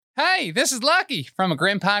Hey, this is Lucky from A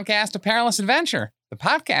Grim Podcast, A Perilous Adventure. The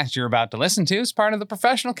podcast you're about to listen to is part of the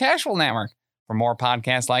Professional Casual Network. For more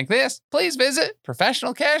podcasts like this, please visit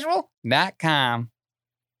professionalcasual.com.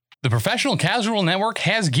 The Professional Casual Network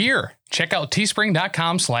has gear. Check out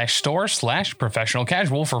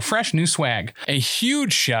teespring.com/store/professionalcasual for fresh new swag. A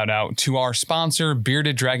huge shout out to our sponsor,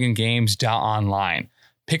 BeardedDragonGames.online.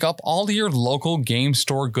 Pick up all your local game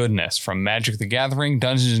store goodness from Magic the Gathering,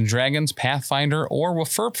 Dungeons & Dragons, Pathfinder, or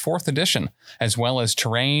WFRP 4th Edition, as well as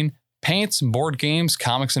terrain, paints, board games,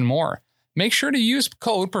 comics, and more. Make sure to use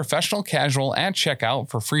code Professional Casual at checkout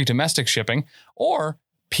for free domestic shipping, or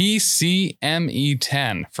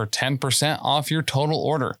PCME10 for 10% off your total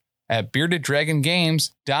order at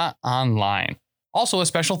BeardedDragonGames.online. Also, a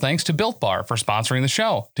special thanks to Built Bar for sponsoring the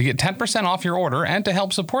show. To get 10% off your order and to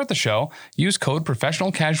help support the show, use code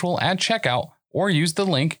Professional Casual at checkout or use the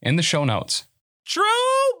link in the show notes. True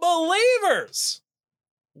believers,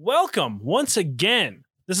 welcome once again.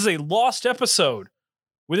 This is a lost episode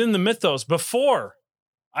within the mythos. Before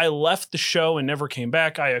I left the show and never came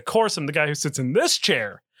back, I, of course, am the guy who sits in this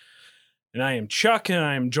chair. And I am Chuck, and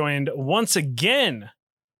I am joined once again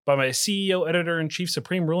by my CEO, editor-in-chief,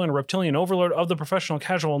 supreme ruler, and reptilian overlord of the Professional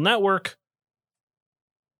Casual Network,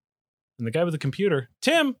 and the guy with the computer,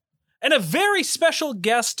 Tim, and a very special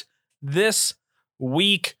guest this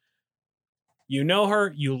week. You know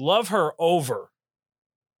her, you love her over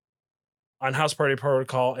on House Party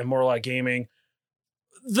Protocol and Morlock Gaming.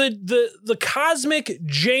 The cosmic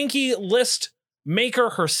janky list maker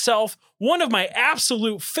herself, one of my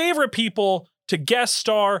absolute favorite people to guest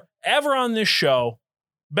star ever on this show.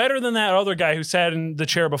 Better than that other guy who sat in the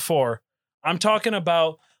chair before. I'm talking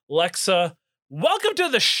about Lexa. Welcome to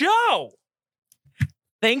the show.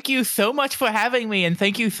 Thank you so much for having me, and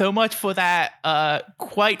thank you so much for that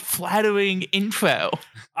quite flattering intro.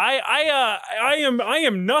 I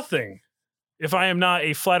am nothing if I am not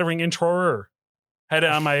a flattering introer. Had it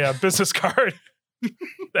on my business card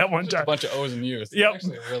that one time. A bunch of O's and U's. Yep.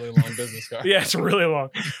 Actually a really long business card. Yeah, it's really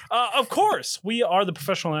long. Of course, we are the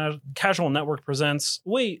Professional Casual Network presents.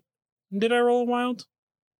 Wait, did I roll wild?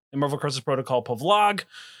 And Marvel Crisis Protocol Povlog.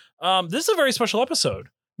 This is a very special episode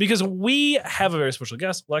because we have a very special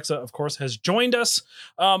guest. Lexa, of course, has joined us.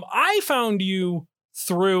 I found you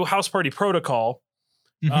through House Party Protocol.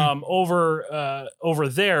 Over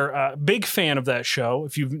there, big fan of that show.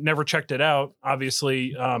 If you've never checked it out,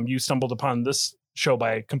 obviously, you stumbled upon this show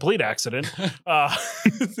by complete accident. You've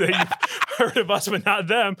heard of us, but not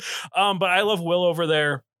them. But I love Will over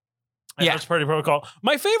there. Yeah. House Party Protocol.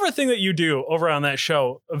 My favorite thing that you do over on that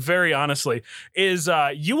show, very honestly, is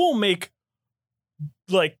you will make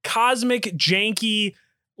like cosmic janky,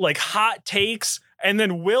 like hot takes, and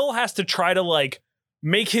then Will has to try to like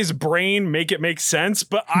make his brain make it make sense.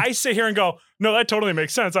 But I sit here and go, no, that totally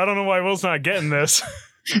makes sense. I don't know why Will's not getting this.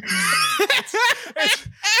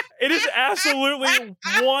 It is absolutely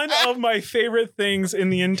one of my favorite things in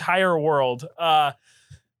the entire world. Let's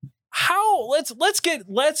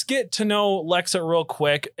get to know Lexa real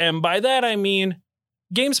quick. And by that, I mean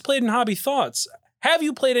games played and hobby thoughts. Have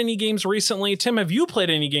you played any games recently? Tim, have you played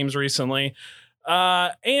any games recently?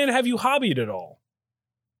 And have you hobbied at all?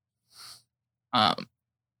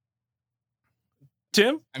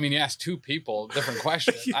 Tim? I mean, you asked two people different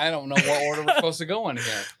questions. I don't know what order we're supposed to go in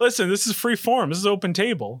here. Listen, this is free form. This is open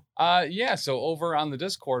table. Yeah, so over on the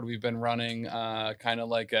Discord, we've been running kind of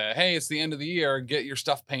like, hey, it's the end of the year. Get your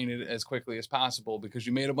stuff painted as quickly as possible because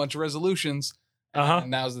you made a bunch of resolutions. And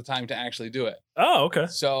now's the time to actually do it. Oh, okay.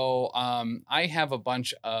 So I have a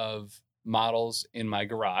bunch of models in my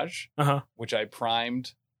garage, which I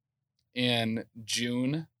primed in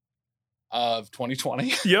June of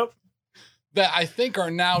 2020. Yep. That I think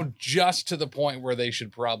are now just to the point where they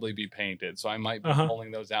should probably be painted. So I might be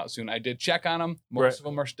pulling those out soon. I did check on them. Most of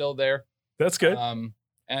them are still there. That's good.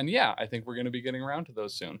 And yeah, I think we're going to be getting around to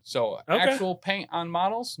those soon. So actual paint on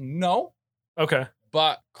models, no. Okay.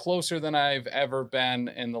 But closer than I've ever been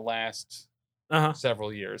in the last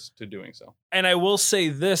several years to doing so. And I will say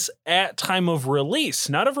this, at time of release,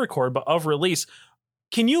 not of record, but of release,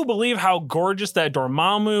 can you believe how gorgeous that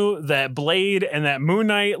Dormammu, that Blade, and that Moon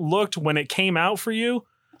Knight looked when it came out for you?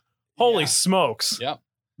 Holy smokes. Yep.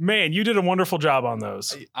 Man, you did a wonderful job on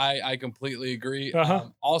those. I completely agree.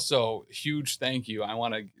 Also, huge thank you. I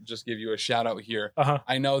want to just give you a shout out here.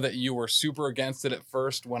 I know that you were super against it at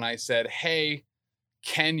first when I said, hey,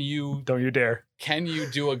 don't you dare. Can you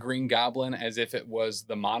do a Green Goblin as if it was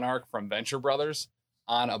the Monarch from Venture Brothers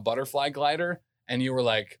on a butterfly glider? And you were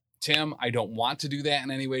like, Tim, I don't want to do that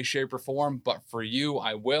in any way, shape, or form, but for you,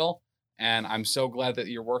 I will. And I'm so glad that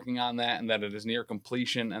you're working on that and that it is near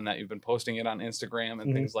completion and that you've been posting it on Instagram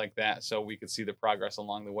and things like that so we could see the progress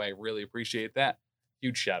along the way. Really appreciate that.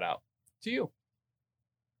 Huge shout out to you.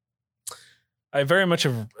 I very much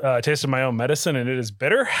have tasted my own medicine, and it is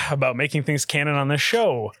bitter about making things canon on this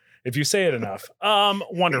show, if you say it enough.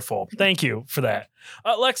 Wonderful. Thank you for that.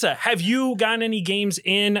 Lexa, have you gotten any games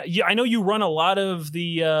in? I know you run a lot of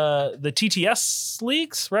the TTS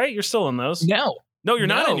leagues, right? You're still in those. No, you're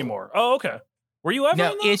not anymore. Oh, okay. Were you ever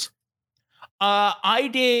in those? I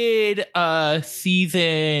did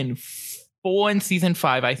season 4 and season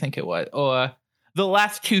 5, I think it was, or the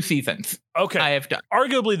last 2 seasons. Okay, I have done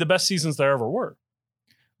arguably the best seasons there ever were.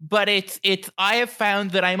 But it's I have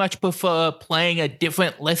found that I much prefer playing a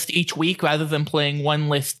different list each week rather than playing one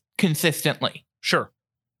list consistently. Sure.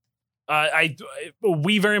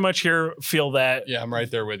 We very much here feel that. Yeah, I'm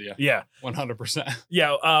right there with you. Yeah. 100%.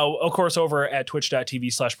 Yeah. Of course, over at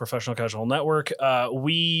twitch.tv/professional casual network,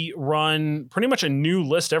 we run pretty much a new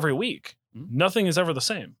list every week. Mm-hmm. Nothing is ever the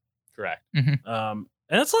same. Correct. Mm-hmm.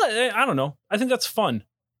 And it's like, I don't know. I think that's fun.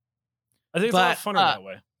 I think it's a lot funner that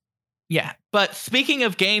way. Yeah. But speaking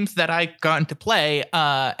of games that I gotten to play,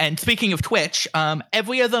 and speaking of Twitch,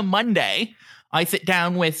 every other Monday, I sit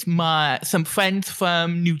down with some friends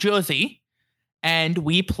from New Jersey, and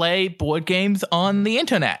we play board games on the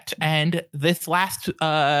internet. And this last,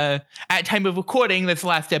 at time of recording, this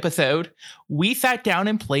last episode, we sat down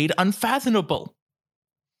and played Unfathomable.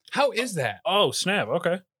 How is that? Oh, snap.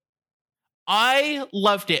 Okay. I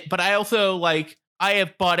loved it, but I also, I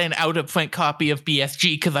have bought an out-of-print copy of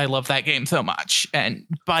BSG because I love that game so much. And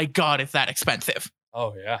by God, is that expensive.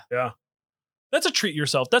 Oh, yeah. Yeah. That's a treat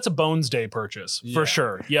yourself. That's a Bones Day purchase for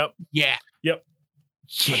sure. Yep. Yeah. Yep.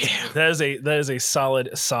 Yeah. That is a solid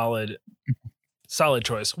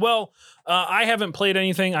choice. Well, I haven't played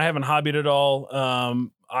anything. I haven't hobbied at all.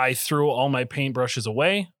 I threw all my paintbrushes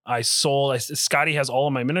away. Scotty has all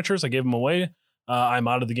of my miniatures. I gave them away. I'm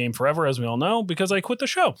out of the game forever, as we all know, because I quit the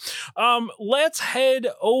show. Let's head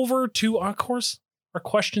over to our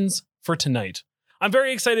questions for tonight. I'm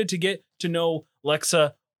very excited to get to know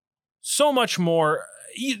Lexa so much more.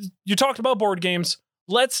 You talked about board games.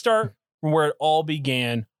 Let's start from where it all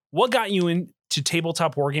began. What got you into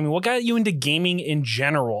tabletop wargaming? What got you into gaming in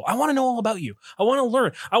general? I want to know all about you. I want to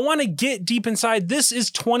learn. I want to get deep inside. This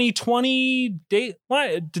is 2020. They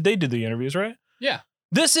did the interviews, right? Yeah.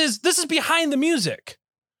 This is behind the music,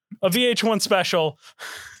 a VH1 special.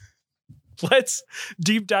 Let's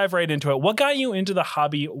deep dive right into it. What got you into the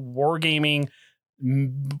hobby wargaming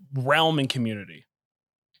realm and community?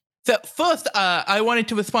 So first, I wanted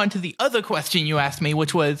to respond to the other question you asked me,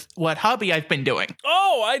 which was what hobby I've been doing.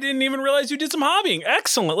 Oh, I didn't even realize you did some hobbying.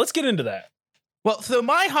 Excellent. Let's get into that. Well, so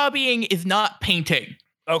my hobbying is not painting.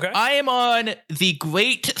 Okay. I am on the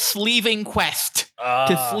great sleeving quest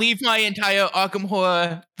to sleeve my entire Arkham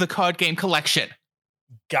Horror, the card game collection.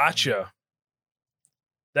 Gotcha.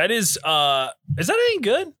 That is that any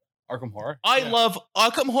good? Arkham Horror? I love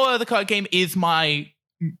Arkham Horror, the card game is my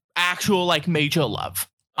actual major love.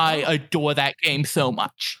 I adore that game so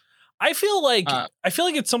much. I feel like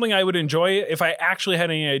it's something I would enjoy if I actually had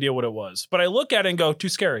any idea what it was. But I look at it and go, too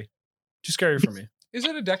scary. Too scary for me. Is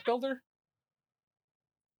it a deck builder?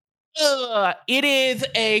 It is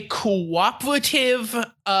a cooperative.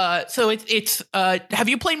 So it's. Have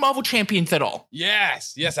you played Marvel Champions at all?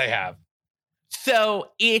 Yes, I have.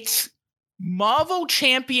 So it's Marvel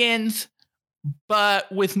Champions, but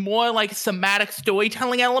with more thematic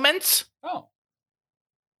storytelling elements. Oh.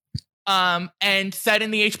 And set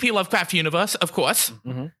in the H.P. Lovecraft universe, of course.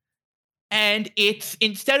 Mm-hmm. And it's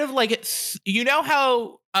instead of you know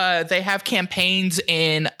how they have campaigns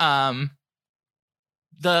in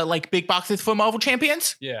the big boxes for Marvel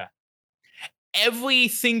Champions? Yeah. Every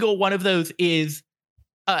single one of those is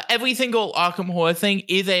every single Arkham Horror thing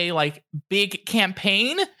is a big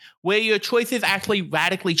campaign where your choices actually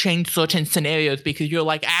radically change certain scenarios because you're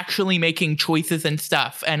actually making choices and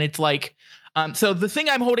stuff. And it's so the thing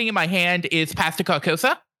I'm holding in my hand is Path to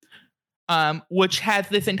Carcosa, which has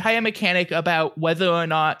this entire mechanic about whether or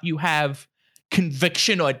not you have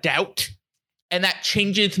conviction or doubt. And that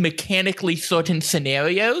changes mechanically certain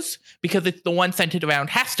scenarios because it's the one centered around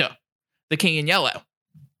Hasta, the King in Yellow.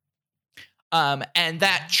 And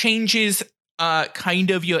that changes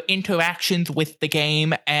kind of your interactions with the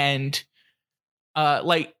game and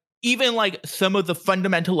even some of the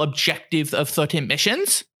fundamental objectives of certain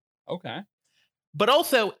missions. Okay. But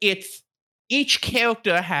also each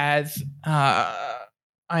character has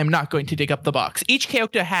I'm not going to dig up the box. Each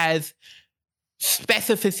character has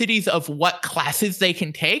specificities of what classes they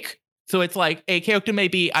can take. So it's like a character may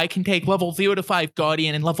be, I can take level 0 to 5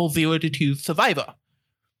 Guardian and level 0 to 2 Survivor.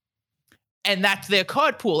 And that's their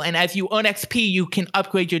card pool. And as you earn XP, you can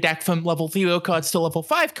upgrade your deck from level 0 cards to level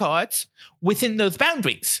 5 cards within those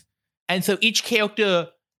boundaries. And so each character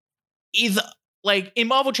is like in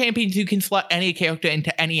Marvel Champions, you can slot any character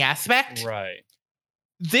into any aspect. Right.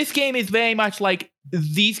 This game is very much like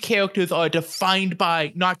these characters are defined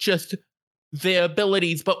by not just their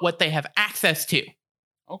abilities, but what they have access to.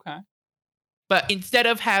 Okay. But instead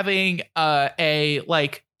of having a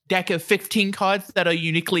like deck of 15 cards that are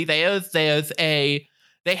uniquely theirs, they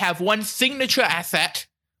have one signature asset,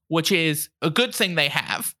 which is a good thing they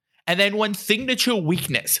have, and then one signature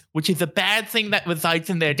weakness, which is a bad thing that resides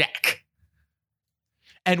in their deck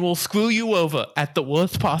and will screw you over at the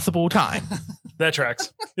worst possible time. That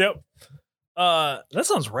tracks. Yep. That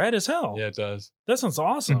sounds rad as hell. Yeah, it does. That sounds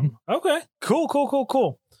awesome. Okay.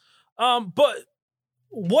 Cool. But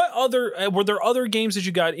what other were there other games that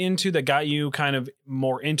you got into that got you kind of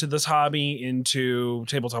more into this hobby, into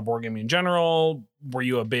tabletop board gaming in general? Were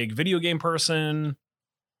you a big video game person?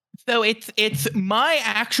 So it's my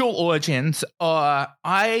actual origins.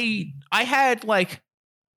 I had like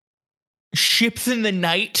ships in the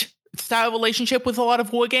night style relationship with a lot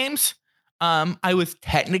of war games. I was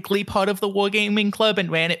technically part of the wargaming club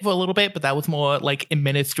and ran it for a little bit, but that was more like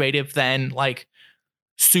administrative than like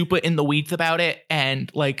super in the weeds about it.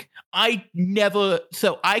 And like I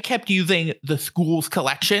kept using the school's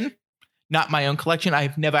collection, not my own collection.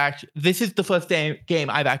 I've never actually, this is the first game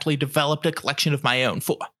I've actually developed a collection of my own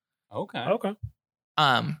for. Okay.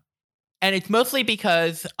 And it's mostly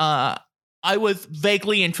because I was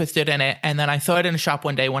vaguely interested in it, and then I saw it in a shop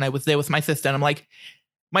one day when I was there with my sister, and I'm like,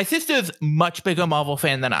 my sister's much bigger Marvel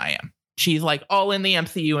fan than I am. She's like all in the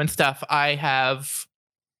MCU and stuff. I have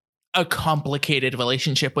a complicated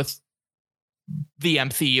relationship with the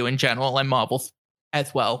MCU in general and Marvel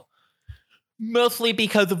as well. Mostly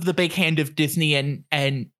because of the big hand of Disney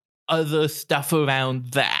and other stuff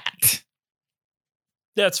around that.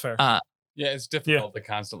 That's fair. Yeah, it's difficult to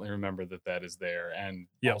constantly remember that is there and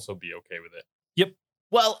also be okay with it. Yep.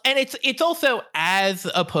 Well, and it's also, as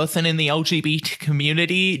a person in the LGBT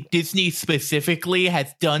community, Disney specifically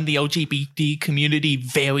has done the LGBT community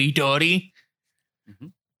very dirty. Mm-hmm.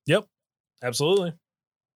 Yep, absolutely.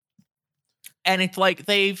 And it's like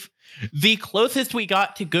the closest we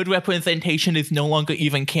got to good representation is no longer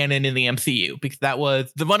even canon in the MCU, because that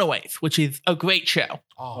was The Runaways, which is a great show.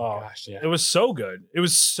 Oh gosh, yeah. It was so good.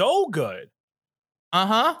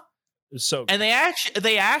 Uh-huh. So and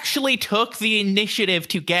they actually took the initiative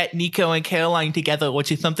to get Nico and Caroline together,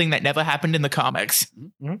 which is something that never happened in the comics.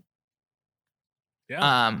 Mm-hmm.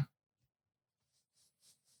 Yeah.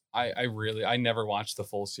 I never watched the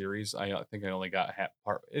full series. I think I only got half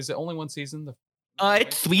part. Is it only one season?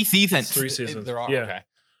 It's 3 seasons. It's 3 seasons. There are. Yeah. Okay.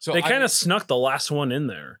 So they kind of snuck the last one in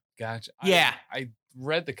there. Gotcha. Yeah. I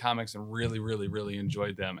read the comics and really, really, really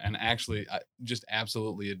enjoyed them, and actually just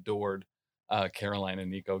absolutely adored Caroline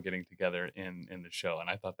and Nico getting together in the show. And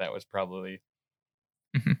I thought that was probably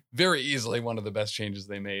very easily one of the best changes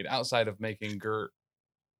they made, outside of making Gert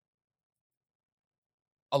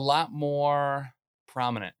a lot more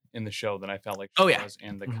prominent in the show than I felt like she was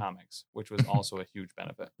in the comics, which was also a huge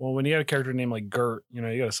benefit. Well, when you got a character named like Gert, you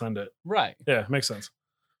got to send it. Right. Yeah, makes sense.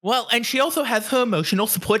 Well, and she also has her emotional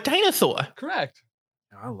support dinosaur. Correct.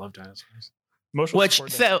 Yeah, I love dinosaurs. Emotional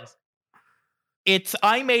support dinosaurs.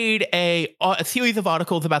 I made a series of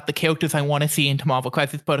articles about the characters I want to see into Marvel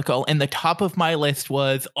Crisis Protocol, and the top of my list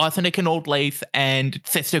was Arsenic and Old Lace and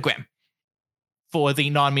Sister Grimm for the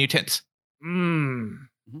non-mutants.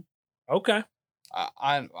 Okay.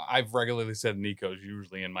 I've regularly said Nico's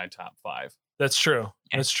usually in my top 5. That's true.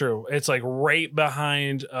 That's true. It's like right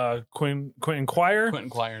behind Quentin Quire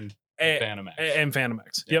and Phantom X. And Phantom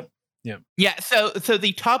X. Yep. Yeah, so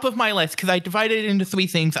the top of my list, because I divided it into 3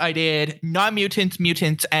 things. I did non-mutants,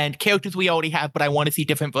 mutants, and characters we already have, but I want to see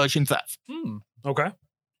different versions of. Okay.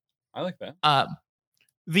 I like that.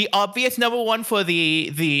 The obvious number one for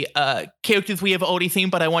the characters we have already seen,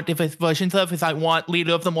 but I want different versions of, is I want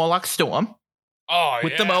Leader of the Morlock Storm. Oh,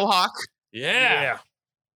 with the mohawk. Yeah.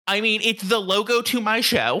 I mean, it's the logo to my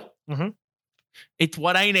show. Mm-hmm. It's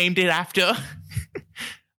what I named it after.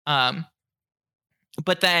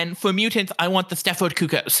 But then for mutants, I want the Stefford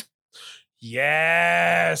Cuckoos.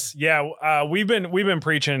 Yes. Yeah. We've been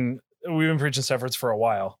preaching Steffords for a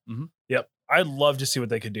while. Mm-hmm. Yep. I'd love to see what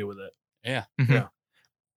they could do with it. Yeah. Mm-hmm. Yeah.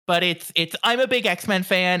 But I'm a big X-Men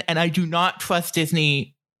fan, and I do not trust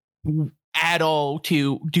Disney at all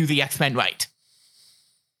to do the X-Men right.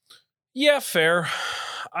 Yeah, fair.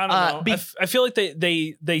 I don't know. I feel like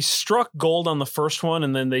they struck gold on the first one,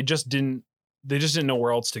 and then they just didn't know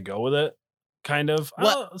where else to go with it. Kind of.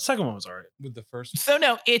 The second one was all right with the first. So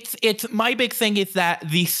no, it's my big thing is that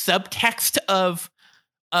the subtext of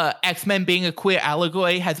X-Men being a queer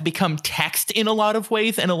allegory has become text in a lot of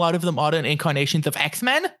ways in a lot of the modern incarnations of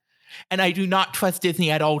X-Men. And I do not trust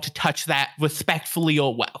Disney at all to touch that respectfully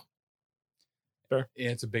or well. Sure.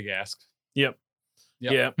 Yeah, it's a big ask. Yep.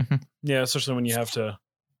 Yeah. Yeah, especially when you have to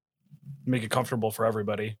make it comfortable for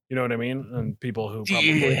everybody. You know what I mean? And people who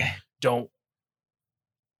probably don't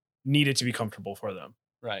need it to be comfortable for them.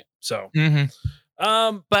 Right. So.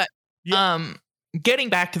 Getting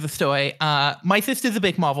back to the story, my sister's a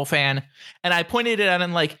big Marvel fan, and I pointed it out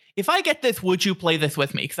and like, if I get this, would you play this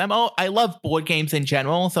with me? Because I love board games in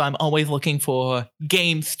general, so I'm always looking for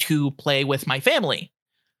games to play with my family.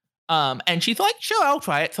 And she's like, sure, I'll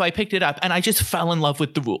try it. So I picked it up, and I just fell in love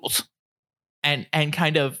with the rules, and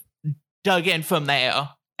kind of dug in from there,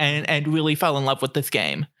 and really fell in love with this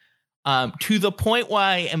game. To the point where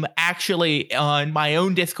I am actually on my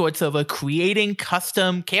own Discord server creating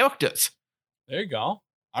custom characters. There you go.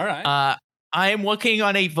 All right. I am working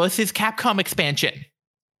on a versus Capcom expansion.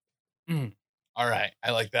 All right.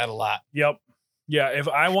 I like that a lot. Yep. Yeah. If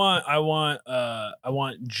I want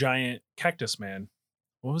giant cactus man.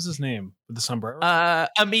 What was his name with the sombrero?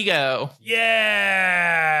 Amigo.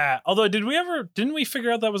 Yeah. Although, didn't we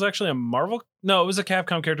figure out that was actually a Marvel? No, it was a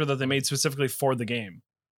Capcom character that they made specifically for the game.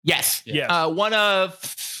 Yes. Yeah. One of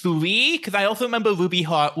 3, because I also remember Ruby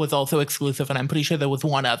Heart was also exclusive, and I'm pretty sure there was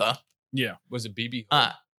one other. Yeah. Was it BB?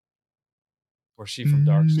 Or she from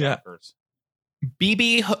Darkstalkers?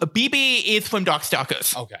 BB is from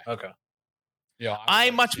Darkstalkers. Okay. Yeah.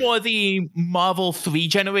 I'm much more the Marvel 3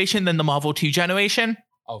 generation than the Marvel 2 generation.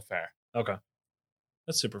 Oh, fair. Okay.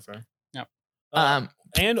 That's super fair. Yep. And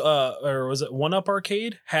or was it 1UP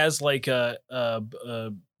Arcade has like a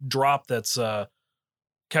drop that's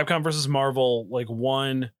Capcom versus Marvel, like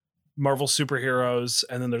one Marvel superheroes,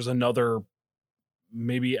 and then there's another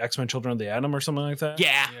maybe X-Men Children of the Atom or something like that.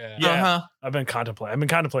 Yeah. Uh-huh. I've been contemplating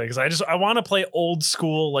because I want to play old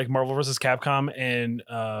school like Marvel versus Capcom and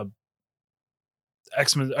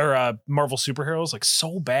X-Men or Marvel superheroes like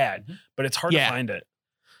so bad, but it's hard to find it.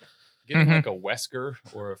 Getting like a Wesker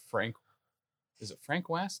or a Frank. Is it Frank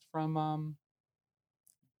West from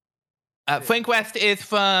Frank West is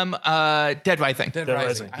from Dead Rising. Dead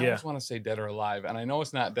Rising. I always want to say Dead or Alive, and I know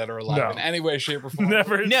it's not Dead or Alive in any way, shape, or form. But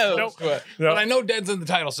I know Dead's in the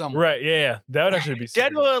title somewhere. Right, yeah. That would actually be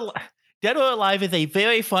Dead or Alive is a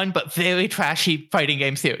very fun but very trashy fighting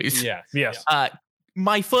game series. Yes.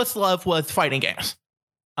 My first love was fighting games.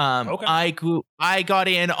 I got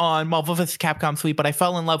in on Marvel vs. Capcom 3, but I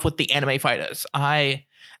fell in love with the anime fighters.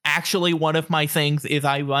 One of my things is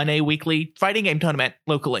I run a weekly fighting game tournament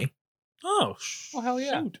locally. Oh hell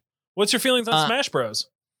yeah! Shoot. What's your feelings on Smash Bros?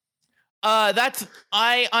 It's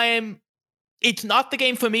not the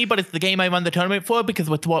game for me, but it's the game I run the tournament for because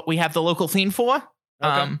it's what we have the local scene for.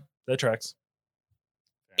 Okay. That tracks.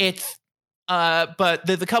 But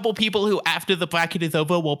there's a couple people who, after the bracket is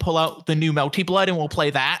over, will pull out the new Melty Blood and we'll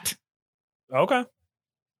play that. Okay.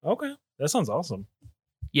 That sounds awesome.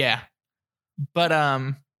 Yeah. But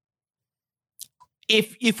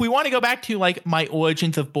if we want to go back to like my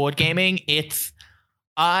origins of board gaming,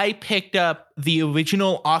 I picked up the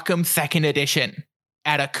original Arkham 2nd edition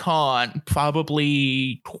at a con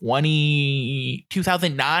probably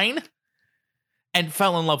 2009 and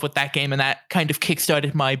fell in love with that game, and that kind of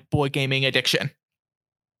kickstarted my board gaming addiction.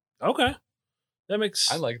 Okay. That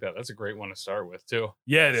makes... I like that. That's a great one to start with too.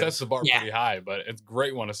 Yeah, it sets the bar pretty high, but it's a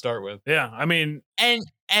great one to start with. Yeah, I mean... And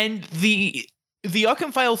the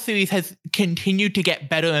Arkham Files series has continued to get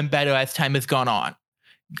better and better as time has gone on.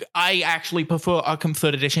 I actually prefer Arkham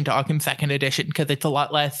 3rd edition to Arkham 2nd edition because it's a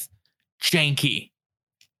lot less janky.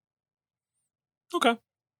 Okay.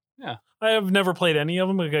 Yeah. I have never played any of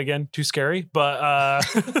them. Again, too scary, but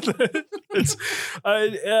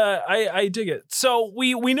I dig it. So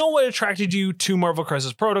we know what attracted you to Marvel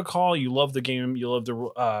Crisis Protocol. You love the game. You love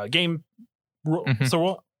the game.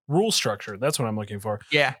 So rule structure. That's what I'm looking for.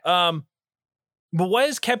 Yeah. But what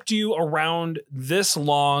has kept you around this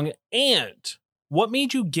long, and what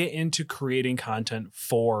made you get into creating content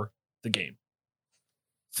for the game?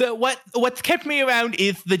 So what's kept me around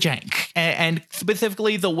is the jank, and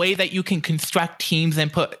specifically the way that you can construct teams and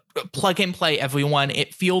plug and play everyone.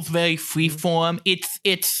 It feels very freeform.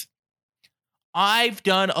 I've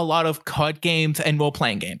done a lot of card games and role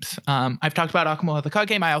playing games. I've talked about Arkham Horror, the card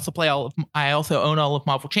game. I also own all of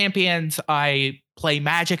Marvel Champions. I play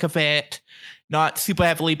Magic a bit, not super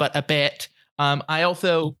heavily, but a bit. I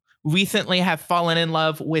also recently have fallen in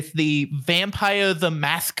love with the Vampire the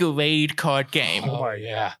Masquerade card game. Oh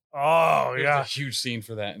yeah. Oh There's yeah. a huge scene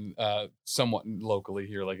for that, and somewhat locally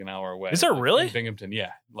here, like an hour away. Is there really? In Binghamton,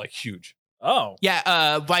 yeah, like huge. Oh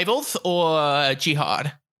Yeah, Rivals or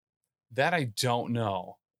Jihad? That I don't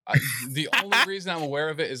know. The only reason I'm aware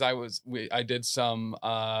of it is I did some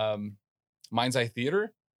Mind's Eye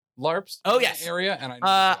Theater LARPs. Oh, in that yes. area, and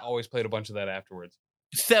I always played a bunch of that afterwards.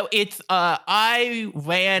 So it's I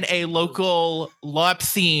ran a local LARP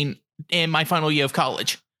scene in my final year of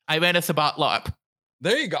college. I ran a Sabbat LARP.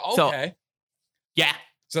 There you go. Okay. So, yeah.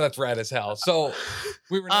 So that's rad as hell. So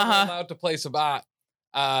we were never allowed to play Sabbat.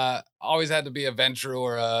 Always had to be a Ventrue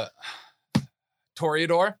or a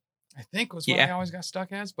Toreador, I think was what I always got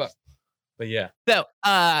stuck as, but yeah. So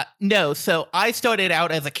no, so I started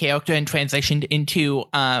out as a character and transitioned into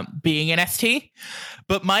being an ST.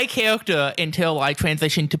 But my character, until I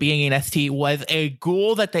transitioned to being an ST, was a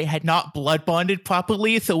ghoul that they had not blood bonded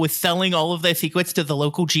properly, so was selling all of their secrets to the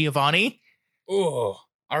local Giovanni. Oh,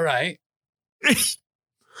 all right.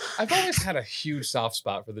 I've always had a huge soft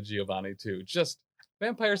spot for the Giovanni too. Just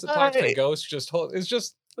vampires that talk to ghosts.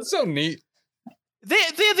 It's so neat.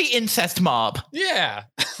 They're the incest mob. Yeah.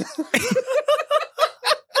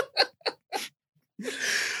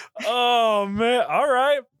 Oh man! All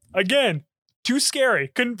right. Again, too scary.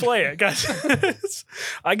 Couldn't play it, guys.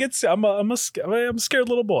 I'm a scared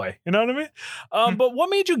little boy. You know what I mean? But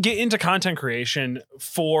what made you get into content creation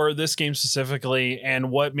for this game specifically,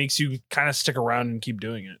 and what makes you kind of stick around and keep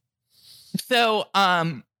doing it? So,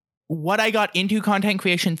 what I got into content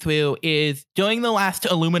creation through is during the last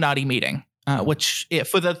Illuminati meeting, which,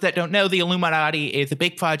 for those that don't know, the Illuminati is a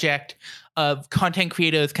big project of content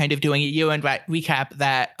creators kind of doing a year-end recap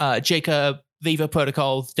that Jacob Viva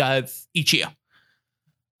Protocols does each year.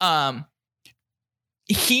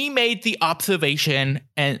 He made the observation,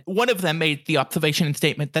 and one of them made the observation and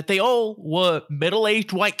statement that they all were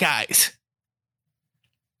middle-aged white guys.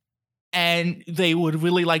 And they would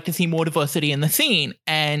really like to see more diversity in the scene.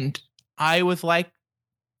 And I was like,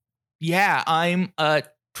 yeah, I'm a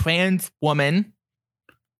trans woman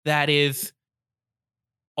that is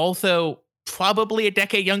also probably a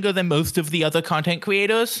decade younger than most of the other content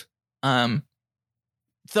creators. So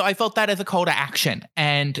I felt that as a call to action.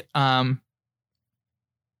 And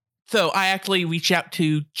so I actually reached out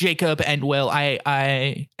to Jacob and Will.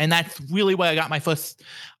 And that's really where I got my first.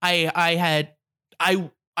 I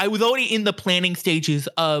was already in the planning stages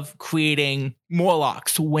of creating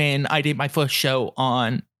Morlocks when I did my first show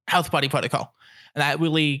on House Party Protocol. And that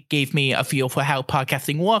really gave me a feel for how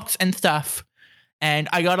podcasting works and stuff. And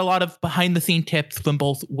I got a lot of behind the scene tips from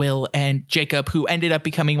both Will and Jacob, who ended up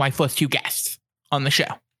becoming my first two guests on the show.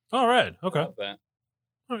 All right. Okay. All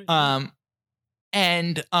right.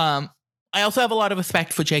 I also have a lot of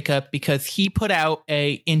respect for Jacob because he put out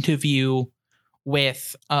a interview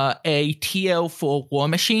with a TO for War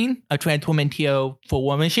Machine, a trans woman TO for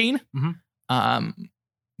War Machine. Mm-hmm.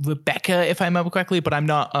 Rebecca, if I remember correctly, but I'm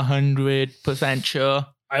not 100% sure.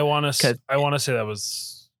 I want to say that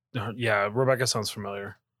was, yeah, Rebecca sounds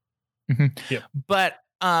familiar. Mm-hmm. Yeah. But,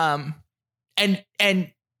 and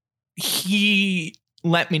he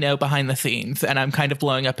let me know behind the scenes, and I'm kind of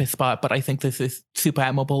blowing up his spot, but I think this is super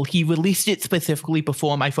admirable. He released it specifically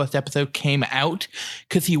before my first episode came out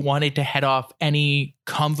because he wanted to head off any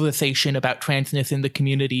conversation about transness in the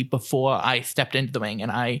community before I stepped into the ring,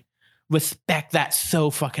 and I respect that so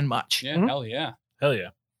fucking much. Yeah, hell yeah. Hell yeah.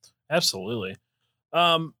 Absolutely.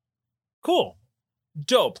 Cool.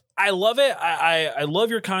 Dope. I love it. I love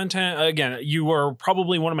your content. Again, you are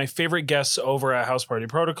probably one of my favorite guests over at House Party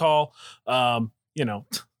Protocol. You know,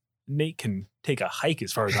 Nate can take a hike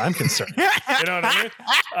as far as I'm concerned. You know what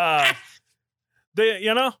I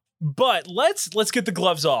mean? But let's get the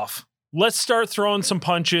gloves off. Let's start throwing some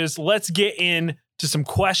punches. Let's get into some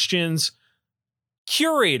questions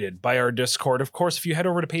curated by our Discord. Of course, if you head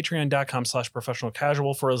over to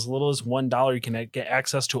patreon.com/professionalcasual for as little as $1, you can get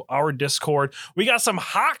access to our Discord. We got some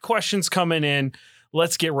hot questions coming in.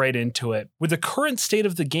 Let's get right into it. With the current state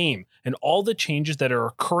of the game and all the changes that are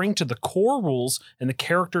occurring to the core rules and the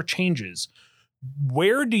character changes,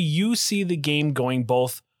 where do you see the game going,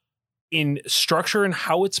 both in structure and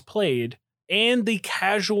how it's played and the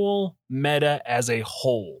casual meta as a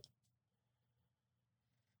whole?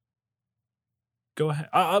 Go ahead.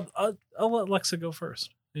 I'll let Lexa go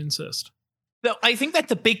first. I insist. So I think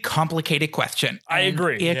that's a big, complicated question. I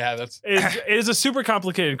agree. It is a super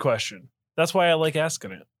complicated question. That's why I like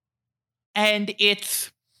asking it. And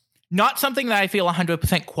it's not something that I feel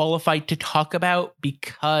 100% qualified to talk about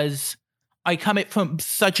because I come at from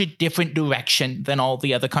such a different direction than all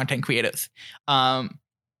the other content creators.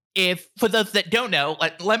 if for those that don't know,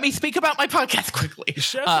 let me speak about my podcast quickly.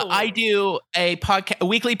 I do a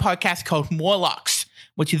weekly podcast called Morlocks,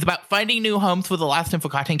 which is about finding new homes for the lost and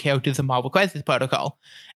forgotten characters of Marvel Crisis Protocol,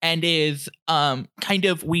 and is kind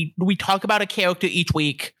of we talk about a character each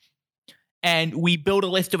week, and we build a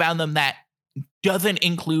list around them that doesn't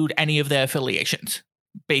include any of their affiliations.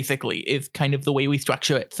 Basically, is kind of the way we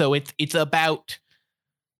structure it. So it's about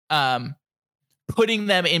putting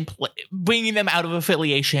them in bringing them out of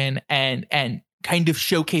affiliation and kind of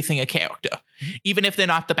showcasing a character. Even if they're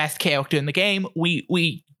not the best character in the game,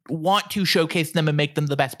 we want to showcase them and make them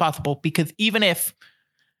the best possible, because even if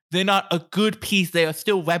they're not a good piece, they are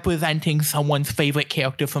still representing someone's favorite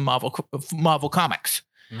character from Marvel Comics.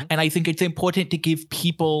 Mm-hmm. And I think it's important to give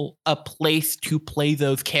people a place to play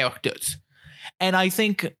those characters. And I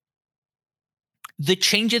think the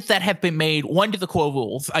changes that have been made, one, to the core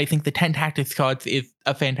rules, I think the 10 tactics cards is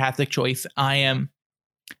a fantastic choice. I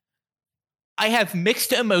have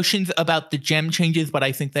mixed emotions about the gem changes, but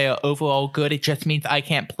I think they are overall good. It just means I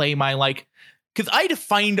can't play my, because I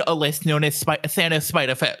defined a list known as Thanos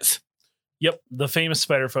Spider Foes. Yep, the famous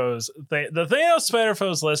Spider Foes. The Thanos Spider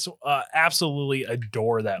Foes list, absolutely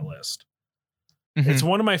adore that list. Mm-hmm. It's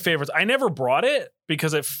one of my favorites. I never brought it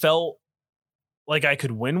because it felt like I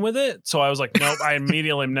could win with it. So I was like, nope, I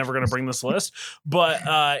immediately am never going to bring this list. But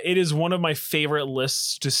it is one of my favorite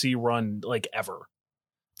lists to see run ever.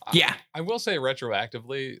 Yeah. I will say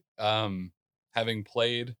retroactively, having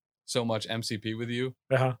played so much MCP with you,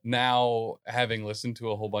 now having listened to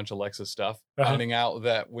a whole bunch of Lexa stuff, finding out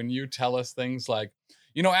that when you tell us things like,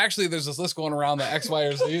 actually there's this list going around that X, Y,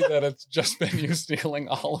 or Z that it's just been you stealing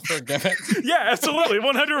all of her gimmicks. Yeah, absolutely.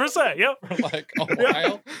 100%. Yep. For a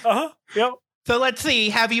while. Yep. So let's see.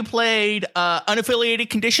 Have you played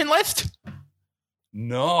Unaffiliated Condition List?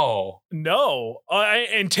 No.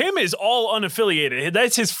 And Tim is all unaffiliated.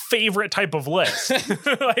 That's his favorite type of list.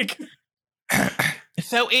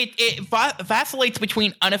 So it vacillates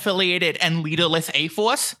between unaffiliated and leaderless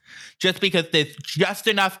A-Force, just because there's just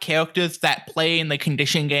enough characters that play in the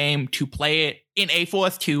condition game to play it in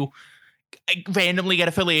A-Force to randomly get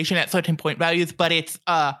affiliation at certain point values. But it's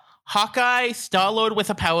Hawkeye, Star-Lord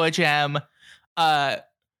with a power gem,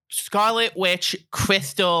 Scarlet Witch,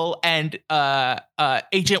 Crystal, and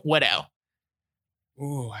Agent Widow.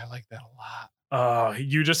 Ooh, I like that a lot.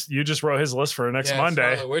 You just wrote his list for next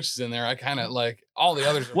Monday. Scarlet Witch is in there. I kind of like all the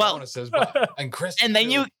others are bonuses, and Crystal. And then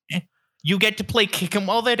you get to play Kick 'em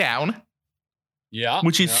while they're down. Yeah,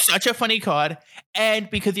 which is such a funny card. And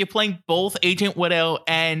because you're playing both Agent Widow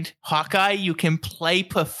and Hawkeye, you can play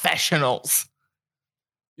professionals.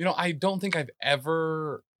 I don't think I've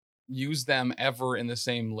ever used them ever in the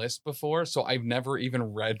same list before, so I've never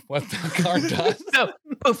even read what that card does. So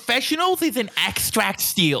professionals is an extract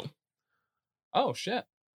steal. Oh shit.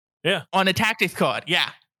 Yeah. On a tactics card. Yeah.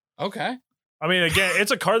 Okay. I mean, again,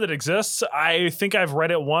 it's a card that exists. I think I've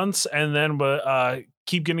read it once and then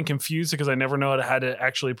keep getting confused because I never know how to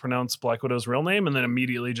actually pronounce Black Widow's real name, and then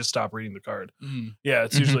immediately just stop reading the card. Yeah,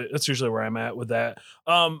 it's usually where I'm at with that.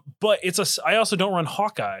 But I also don't run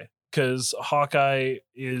Hawkeye because Hawkeye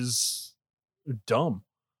is dumb.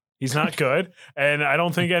 He's not good, and I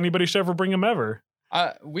don't think anybody should ever bring him ever.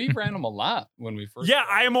 We ran him a lot when we first. Yeah,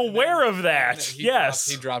 I am aware of that. He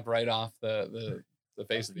dropped right off the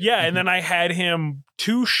face of the game. And then I had him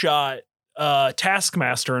 2-shot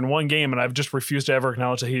Taskmaster in one game, and I've just refused to ever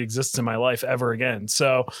acknowledge that he exists in my life ever again.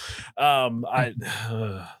 So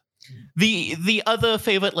the other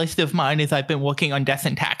favorite list of mine is I've been working on Death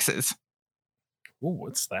and Taxes. Ooh,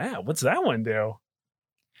 what's that? What's that one do?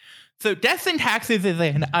 So Death and Taxes is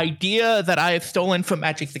an idea that I have stolen from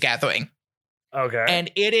Magic the Gathering. Okay. And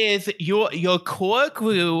it is your core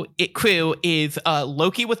crew is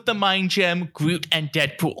Loki with the Mind Gem, Groot, and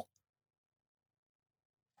Deadpool.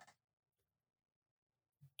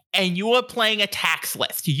 And you are playing a tax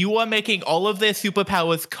list. You are making all of their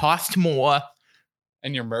superpowers cost more.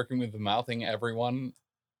 And you're murking with the mouthing everyone.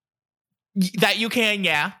 That you can,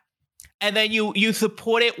 yeah. And then you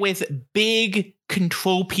support it with big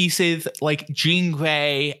control pieces like Jean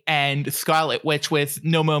Grey and Scarlet Witch with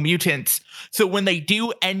No More Mutants. So when they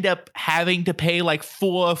do end up having to pay like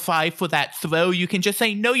 4 or 5 for that throw, you can just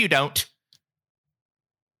say, no, you don't.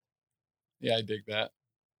 Yeah, I dig that.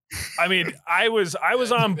 I mean, I was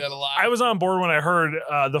on board when I heard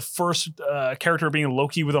the first character being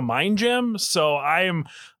Loki with a mind gem. So I'm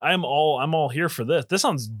all here for this. This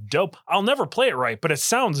sounds dope. I'll never play it right, but it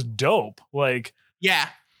sounds dope. Like, yeah.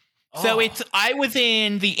 So I was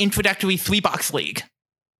in the introductory 3-box league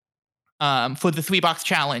for the 3-box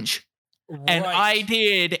challenge. And I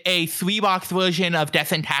did a 3-box version of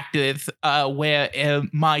Death and Taxes where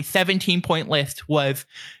my 17-point list was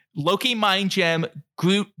Loki, Mind Gem,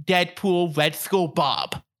 Groot, Deadpool, Red Skull,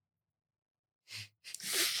 Bob.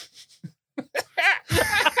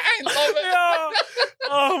 I love it. Yeah.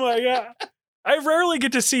 Oh my God. I rarely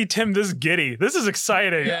get to see Tim this giddy. This is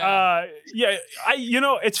exciting. Yeah.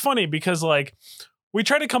 It's funny because like we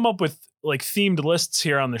try to come up with like themed lists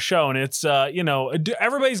here on the show, and it's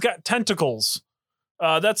everybody's got tentacles.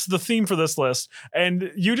 That's the theme for this list.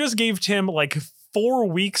 And you just gave Tim like 4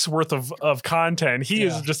 weeks worth of content. He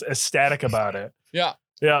is just ecstatic about it. Yeah.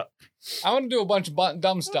 Yeah. I want to do a bunch of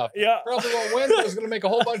dumb stuff. Yeah. Probably won't win, but it's going to make a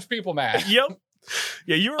whole bunch of people mad. Yep.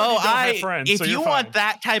 Yeah, you already don't have friends. If so you want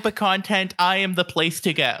that type of content, I am the place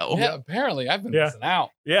to go. Yeah, apparently I've been missing out.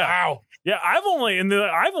 Yeah. Wow. Yeah, I've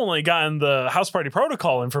only gotten the House Party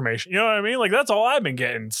Protocol information. You know what I mean? Like that's all I've been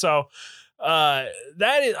getting. So I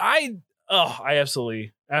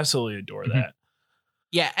absolutely adore that.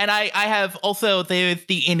 Yeah, and I have also there's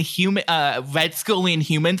the Red Skull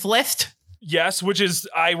Inhumans list. Yes, which is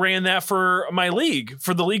I ran that for my league.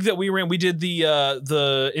 For the league that we ran, we did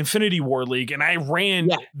the Infinity War League, and I ran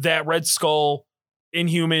that Red Skull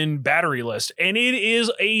Inhuman battery list, and it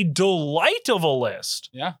is a delight of a list.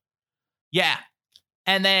 Yeah. Yeah.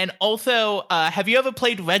 And then also, have you ever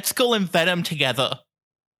played Red Skull and Venom together?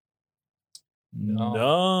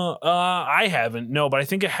 No, I haven't. No, but I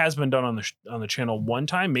think it has been done on the channel one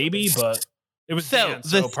time, maybe. But it was so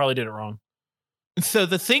probably did it wrong. So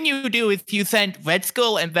the thing you do is you send Red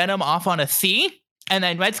Skull and Venom off on a C, and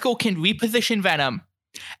then Red Skull can reposition Venom.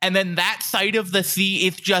 And then that side of the C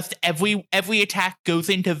is just every attack goes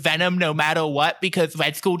into Venom no matter what, because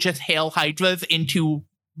Red Skull just Hail Hydras into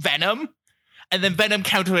Venom, and then Venom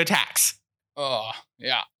counterattacks. Oh,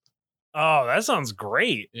 yeah. Oh, that sounds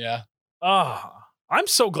great. Yeah. Oh, I'm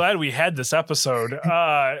so glad we had this episode.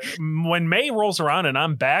 When May rolls around and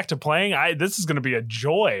I'm back to playing, this is going to be a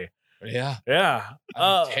joy. Yeah. Yeah.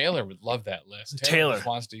 Taylor would love that list. Taylor just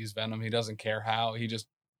wants to use Venom. He doesn't care how. He just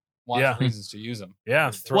wants reasons to use him. Yeah.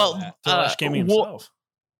 Thrash Gaming himself.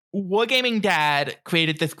 Wargaming Dad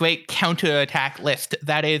created this great counterattack list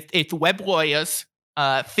that is, it's Web Warriors,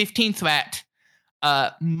 15 Threat,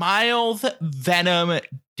 Miles, Venom,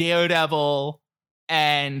 Daredevil,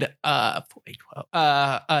 and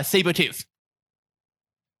Sabretooth.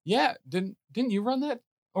 Yeah. Didn't you run that?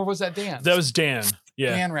 Or was that Dan? That was Dan.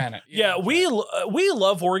 Yeah. Dan ran it. Yeah, we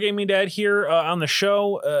love Wargaming Dad here on the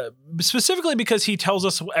show, specifically because he tells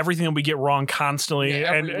us everything that we get wrong constantly.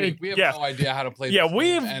 Yeah, every week. We have no idea how to play. Yeah, this we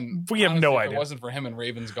game. have no idea. If it wasn't for him and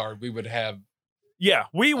Ravensguard, we would have. Yeah,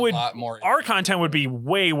 we would. A lot more. Our content would be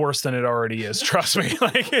way worse than it already is. Trust me.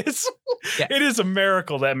 Like it is a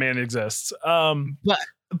miracle that man exists.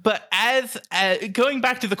 But as going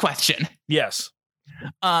back to the question, yes.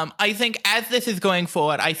 I think as this is going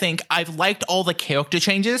forward, I think I've liked all the character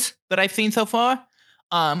changes that I've seen so far.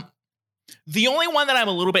 The only one that I'm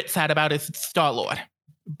a little bit sad about is Star-Lord,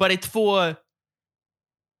 but it's for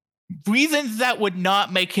reasons that would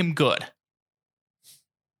not make him good.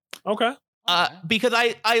 Okay. Because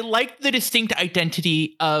I like the distinct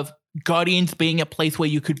identity of Guardians being a place where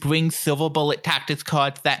you could bring Silver Bullet Tactics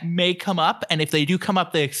cards that may come up, and if they do come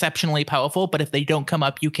up, they're exceptionally powerful, but if they don't come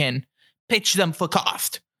up, you can pitch them for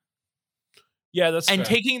cost. Yeah, that's fair.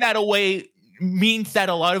 Taking that away means that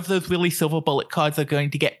a lot of those really Silver Bullet cards are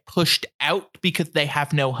going to get pushed out because they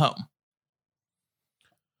have no home.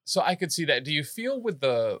 So I could see that. Do you feel with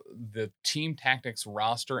the Team Tactics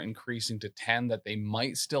roster increasing to 10 that they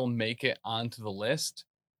might still make it onto the list?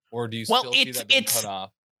 Or do you still see that being cut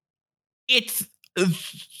off? It's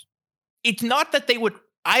not that they would.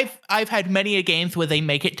 I've had many games where they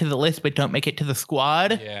make it to the list but don't make it to the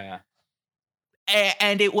squad. Yeah.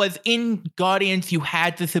 And it was in Guardians, you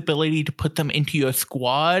had this ability to put them into your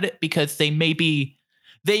squad because they may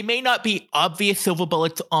not be obvious silver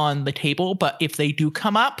bullets on the table, but if they do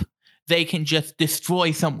come up, they can just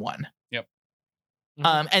destroy someone. Yep.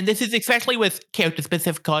 And this is especially with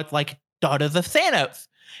character-specific cards like Daughters of Thanos.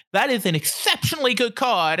 That is an exceptionally good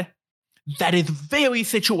card that is very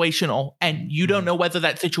situational, and you don't know whether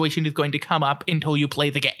that situation is going to come up until you play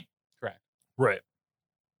the game. Correct. Right.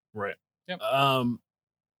 Yep.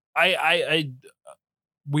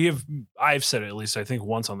 I've said it at least I think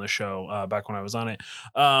once on the show back when I was on it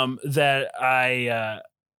that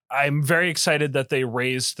I'm very excited that they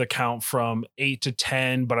raised the count from 8 to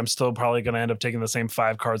 10, but I'm still probably going to end up taking the same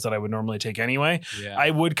 5 cards that I would normally take anyway. Yeah.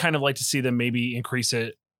 I would kind of like to see them maybe increase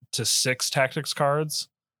it to 6 tactics cards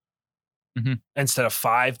instead of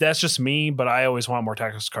 5. That's just me, but I always want more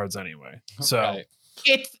tactics cards anyway. So. Right.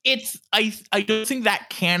 I don't think that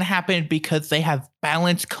can happen because they have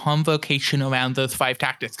balanced convocation around those 5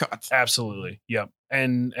 tactics cards. Absolutely. Yep.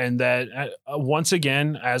 And that once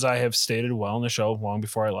again, as I have stated well in the show long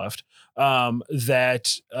before I left,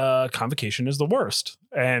 that convocation is the worst.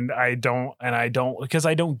 And I don't because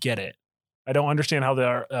I don't get it. I don't understand how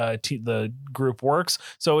the group works.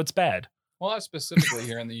 So it's bad. Well, specifically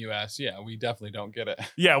here in the U.S., yeah, we definitely don't get it.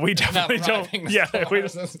 Yeah, we definitely don't. Yeah,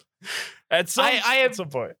 at some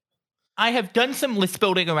point. I have done some list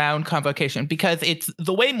building around convocation because it's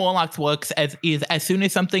the way Morlocks works as soon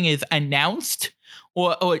as something is announced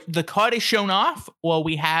or the card is shown off or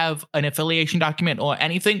we have an affiliation document or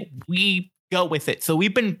anything, we go with it. So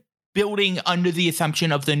we've been building under the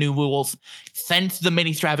assumption of the new rules since the mini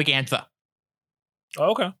extravaganza.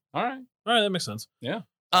 Oh, okay. All right. That makes sense. Yeah.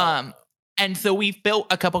 And so we've built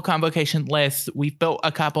a couple convocation lists. We've built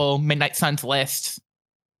a couple Midnight Suns lists.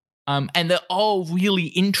 And they're all really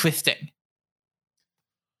interesting.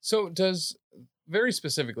 So very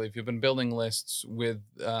specifically, if you've been building lists with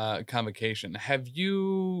convocation, have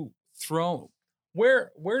you thrown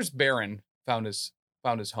where's Baron found his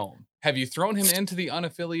home? Have you thrown him into the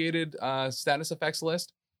unaffiliated status effects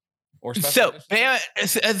list? So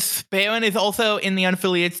Baron is also in the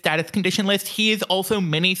unaffiliated status condition list. He is also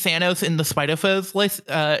mini Thanos in the Spider-Foes list,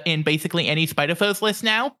 in basically any Spider-Foes list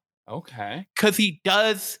now. Okay. Because he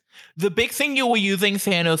does the big thing you were using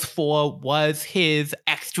Thanos for was his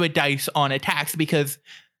extra dice on attacks, because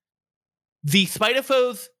the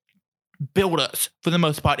Spider-Foes builders, for the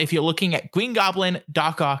most part, if you're looking at Green Goblin,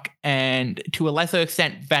 Doc Ock, and to a lesser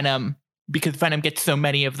extent Venom, because Venom gets so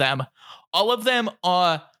many of them, all of them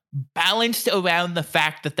are balanced around the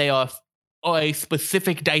fact that they are a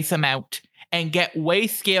specific dice amount and get way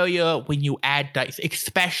scarier when you add dice,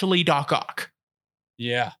 especially Doc Ock.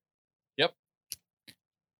 Yeah. Yep.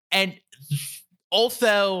 And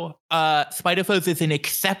also, Spider-Foes is an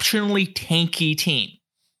exceptionally tanky team.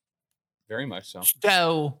 Very much so.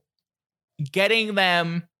 So, getting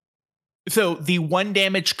them... So, the 1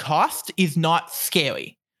 damage cost is not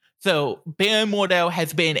scary. So, Baron Mordo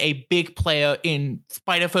has been a big player in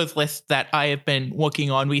Spider-Foes lists that I have been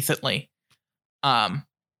working on recently.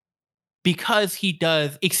 Because he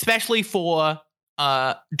does, especially for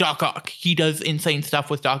Doc Ock, he does insane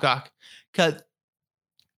stuff with Doc Ock. Because,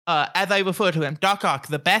 as I refer to him, Doc Ock,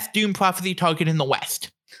 the best Doom Prophecy target in the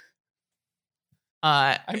West.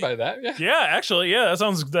 I buy that, yeah. Yeah, actually, yeah,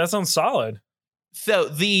 that sounds solid. So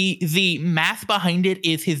the math behind it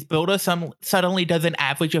is his builder suddenly does an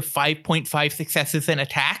average of 5.5 successes in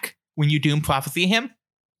attack when you Doom Prophecy him.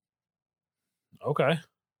 Okay.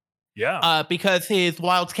 Yeah. Because his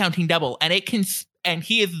wild's counting double, and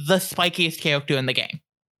he is the spikiest character in the game.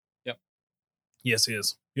 Yep. Yes, he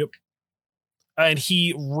is. Yep. And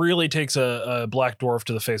he really takes a black dwarf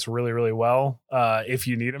to the face really, really well if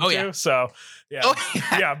you need him to. Yeah. So, yeah.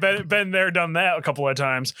 Yeah, been there, done that a couple of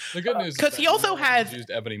times. The good news is because he also has used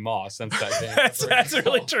Ebony Moss since that game. that's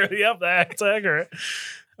really true. Yep, that's accurate.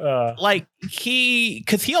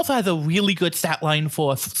 Because he also has a really good stat line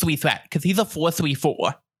for Sweet Threat, because he's a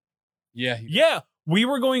 4/3/4. Yeah. Yeah. We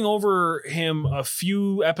were going over him a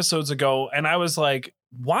few episodes ago, and I was like,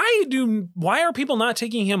 why are people not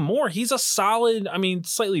taking him more? He's a solid, I mean,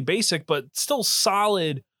 slightly basic, but still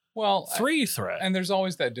solid 3 threat. And there's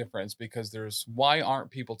always that difference, because there's why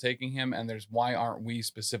aren't people taking him, and there's why aren't we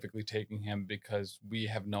specifically taking him, because we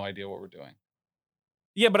have no idea what we're doing.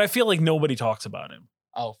 Yeah, but I feel like nobody talks about him.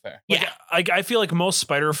 Oh, fair. Yeah. I feel like most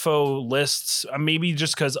Spider-Foe lists, maybe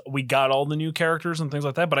just because we got all the new characters and things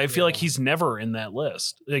like that, but I feel like he's never in that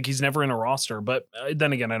list. Like, he's never in a roster, but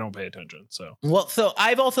then again, I don't pay attention, so. Well, so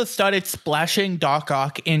I've also started splashing Doc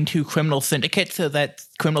Ock into Criminal Syndicate so that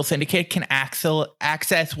Criminal Syndicate can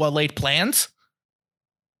access well-laid plans.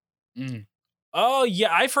 Mm. Oh, yeah,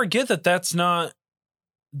 I forget that's not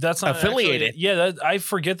affiliated. Actually, yeah, I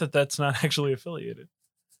forget that's not actually affiliated.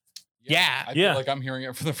 Yeah. I feel like I'm hearing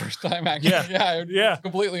it for the first time, actually. I'm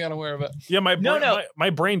completely unaware of it. Yeah, my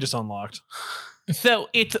brain just unlocked. So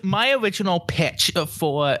it's my original pitch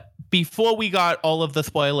for, before we got all of the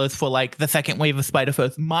spoilers for like the second wave of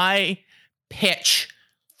Spider-Foes, my pitch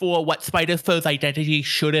for what Spider-Foes identity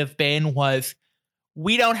should have been was,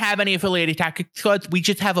 we don't have any affiliated tactics cards, we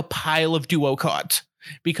just have a pile of duo cards.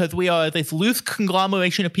 Because we are this loose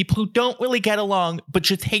conglomeration of people who don't really get along, but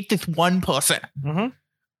just hate this one person. Mm-hmm.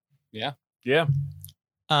 Yeah.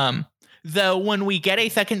 Though when we get a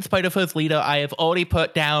second Spider-Foes leader, I have already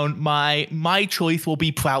put down my choice will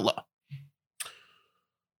be Prowler.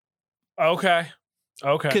 Okay.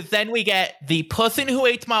 Because then we get the person who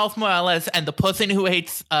hates Miles Morales and the person who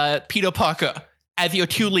hates Peter Parker as your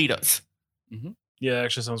 2 leaders. Mm-hmm. Yeah, it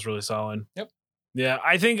actually sounds really solid. Yep. Yeah,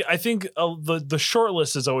 I think the short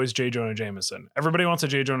list is always J. Jonah Jameson. Everybody wants a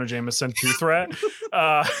J. Jonah Jameson 2 threat,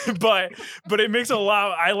 but it makes a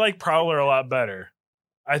lot. I like Prowler a lot better.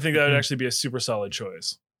 I think that would actually be a super solid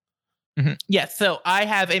choice. Mm-hmm. Yeah, so I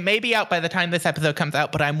have, it may be out by the time this episode comes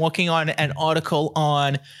out, but I'm working on an article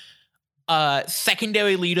on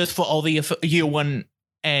secondary leaders for all the year 1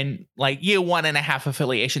 and year 1.5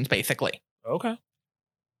 affiliations, basically. Okay.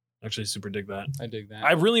 Actually, super dig that. I dig that.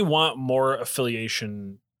 I really want more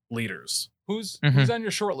affiliation leaders. Who's on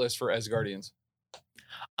your short list for Asgardians?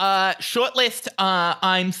 Short list,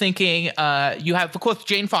 I'm thinking you have, of course,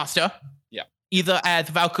 Jane Foster. Yeah. Either as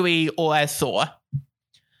Valkyrie or as Thor.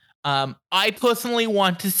 I personally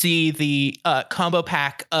want to see the combo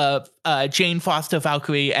pack of Jane Foster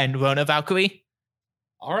Valkyrie and Rona Valkyrie.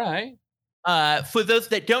 All right. For those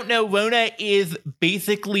that don't know, Rona is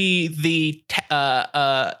basically the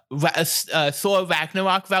Thor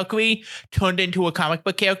Ragnarok Valkyrie turned into a comic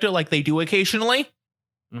book character like they do occasionally.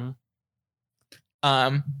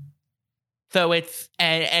 Mm-hmm. So it's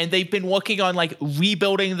and they've been working on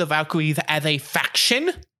rebuilding the Valkyries as a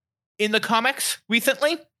faction in the comics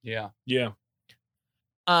recently. Yeah. Yeah.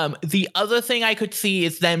 The other thing I could see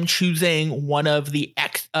is them choosing one of the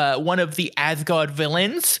Asgard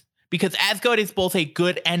villains, because Asgard is both a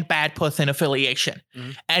good and bad person affiliation,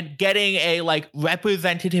 and getting a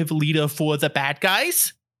representative leader for the bad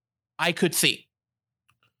guys, I could see.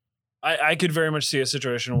 I could very much see a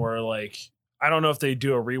situation where I don't know if they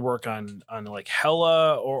do a rework on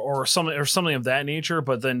Hela or something of that nature,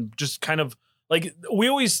 but then just kind of we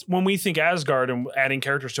always, when we think Asgard and adding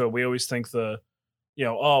characters to it, we always think we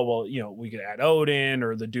could add Odin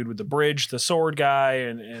or the dude with the bridge, the sword guy,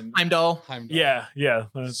 and Heimdall. Yeah.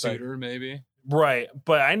 Suitor, maybe. Right.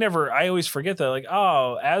 But I always forget that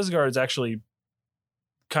Asgard's actually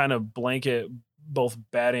kind of blanket both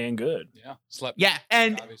bad and good. Yeah. Slept. Yeah.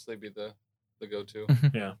 And obviously be the go-to.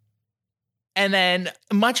 Yeah. And then,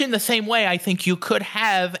 much in the same way, I think you could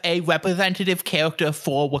have a representative character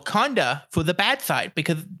for Wakanda for the bad side,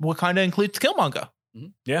 because Wakanda includes Killmonger. Mm-hmm.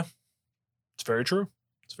 Yeah. It's very true.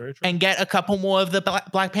 And get a couple more of the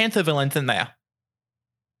Black Panther villains in there.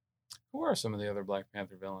 Who are some of the other Black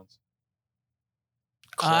Panther villains?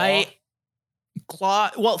 Claw.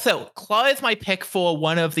 Well, so Claw is my pick for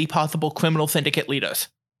one of the possible criminal syndicate leaders.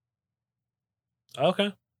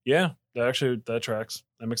 Okay. Yeah. That tracks.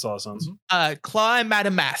 That makes a lot of sense. Claw and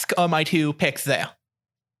Madame Mask are my 2 picks there.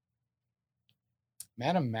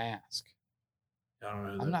 Madame Mask.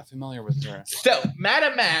 I'm not familiar with her. So,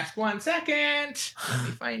 Madame Mask, 1 second. Let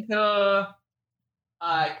me find her.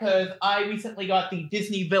 Because I recently got the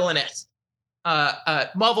Disney Villainous,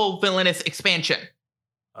 Marvel Villainous expansion.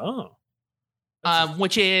 Oh.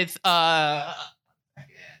 Which is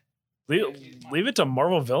leave it to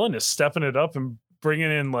Marvel Villainous stepping it up and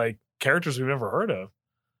bringing in characters we've never heard of.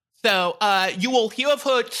 So you will hear of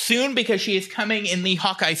her soon because she is coming in the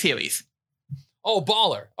Hawkeye series. Oh,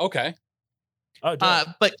 baller. Okay.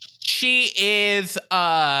 But she is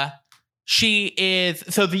so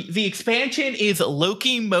the expansion is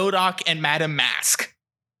Loki, MODOK, and Madame Mask.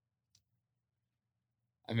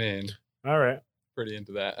 I mean, all right. Pretty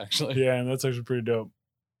into that, actually. Yeah, that's actually pretty dope.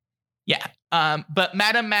 Yeah. But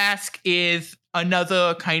Madame Mask is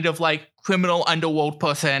another kind of criminal underworld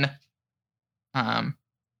person.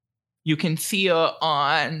 You can see her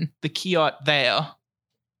on the key art there.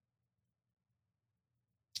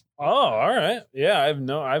 Oh, all right. Yeah,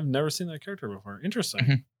 I've never seen that character before. Interesting.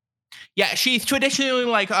 Mm-hmm. Yeah, she's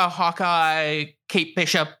traditionally a Hawkeye, Kate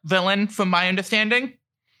Bishop villain, from my understanding,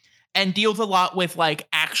 and deals a lot with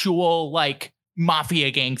actual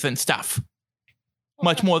mafia gangs and stuff,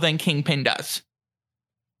 much more than Kingpin does.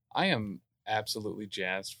 I am absolutely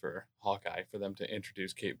jazzed for Hawkeye, for them to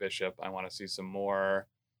introduce Kate Bishop. I want to see some more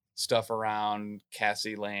stuff around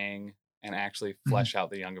Cassie Lang and actually flesh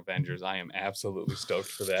out the Young Avengers. I am absolutely stoked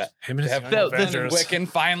for that. Him and his Avengers. Wiccan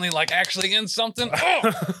finally actually in something.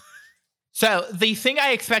 Oh! So the thing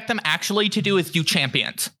I expect them actually to do is do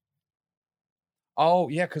Champions. Oh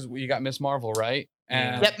yeah, because you got Miss Marvel, right?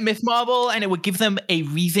 And yep, Miss Marvel, and it would give them a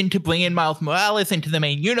reason to bring in Miles Morales into the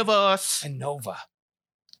main universe. And Nova.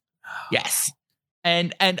 Yes.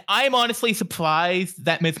 And I'm honestly surprised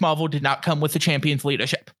that Miss Marvel did not come with the Champions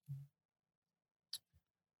leadership.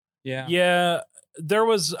 Yeah. Yeah.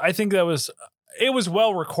 It was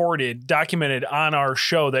well recorded, documented on our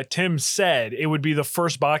show that Tim said it would be the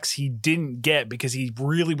first box he didn't get because he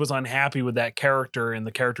really was unhappy with that character and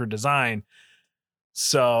the character design.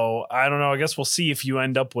 So I don't know. I guess we'll see if you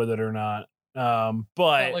end up with it or not. But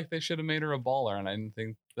I felt they should have made her a baller, and I didn't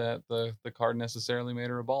think that the card necessarily made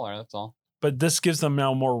her a baller. That's all. but this gives them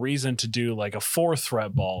now more reason to do like a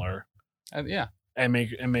 4-threat baller. Yeah. And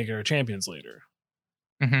make her a champions leader.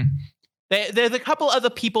 Mm-hmm. There's a couple other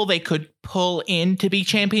people they could pull in to be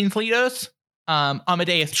champions leaders.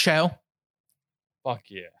 Amadeus Cho. Fuck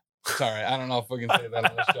yeah. Sorry, I don't know if we can say that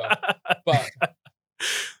on the show, but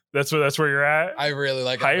that's where you're at. I really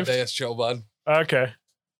like Hyped? Amadeus Cho, bud. Okay.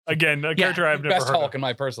 Again, a character I've never best heard Hulk of. in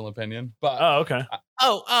my personal opinion. But okay.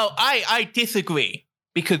 I disagree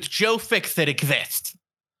because Joe Fixit exists.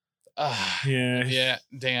 Yeah.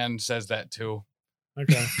 Dan says that too.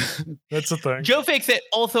 Okay, that's the thing. Joe Fixit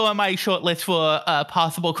also on my short list for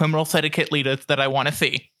possible criminal syndicate leaders that I want to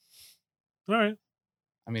see. All right.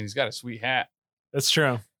 I mean, he's got a sweet hat. That's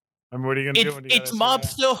true. I mean, what are you gonna do? When you it's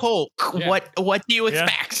Mobster Hulk. Yeah. What do you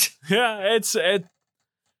expect? Yeah, it's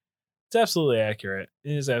absolutely accurate.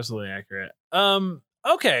 It is absolutely accurate.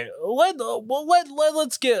 Okay.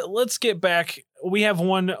 Let's get back. We have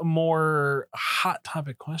one more hot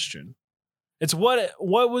topic question. It's what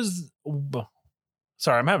was.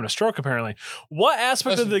 Sorry, I'm having a stroke. Apparently, what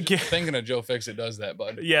aspect of the game? Thinking of Joe Fixit does that,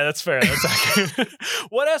 bud. Yeah, that's fair. That's accurate.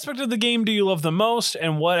 What aspect of the game do you love the most,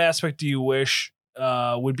 and what aspect do you wish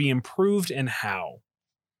would be improved, and how?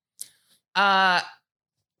 I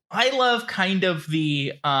love kind of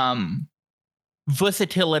the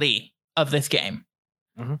versatility of this game.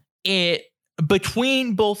 Mm-hmm. It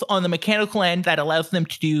between both on the mechanical end that allows them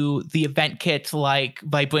to do the event kits like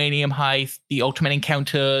Vibranium Heist, the Ultimate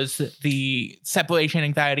Encounters, the Separation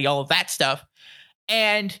Anxiety, all of that stuff,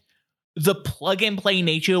 and the plug and play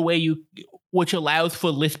nature which allows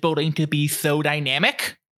for list building to be so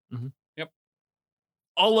dynamic. Mm-hmm. Yep.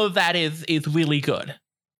 All of that is really good.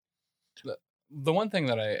 The one thing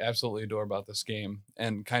that I absolutely adore about this game,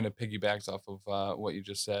 and kind of piggybacks off of what you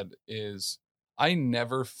just said, is I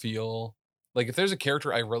never feel like if there's a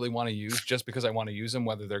character I really want to use just because I want to use them,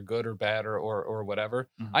 whether they're good or bad or whatever,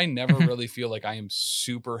 I never really feel like I am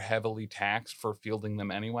super heavily taxed for fielding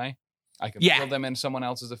them anyway. I can field them in someone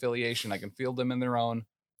else's affiliation. I can field them in their own.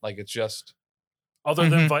 Like it's just other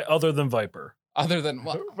than Viper. Other than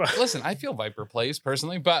listen, I feel Viper plays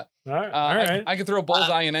personally, but all right. I can throw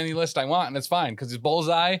Bullseye in any list I want, and it's fine because it's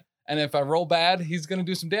Bullseye. And if I roll bad, he's gonna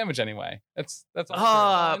do some damage anyway. That's all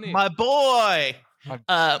I need. My boy.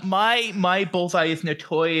 My Bullseye is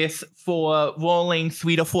notorious for rolling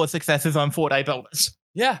 3 to 4 successes on 4-die builders.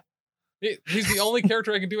 Yeah. He's the only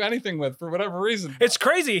character I can do anything with for whatever reason. It's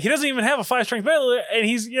crazy. He doesn't even have a 5-strength builder, and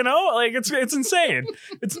he's, like it's insane.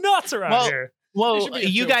 It's nuts around here. Well,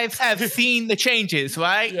 you guys have seen the changes,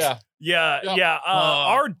 right? Yeah.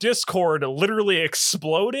 Our Discord literally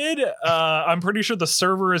exploded. I'm pretty sure the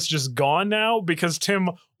server is just gone now because Tim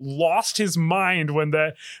lost his mind when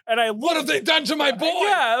what have they done to my boy?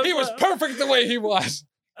 Yeah, he was perfect the way he was.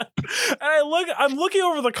 And I'm looking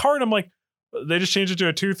over the card. I'm like, they just changed it to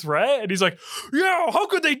a 2-threat, and he's like, "Yo, how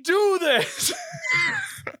could they do this?"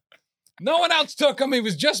 No one else took him. He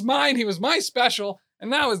was just mine. He was my special, and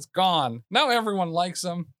now it's gone. Now everyone likes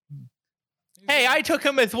him. Hey, I took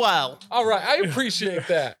him as well. All right, I appreciate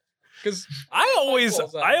that because I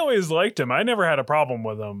always liked him. I never had a problem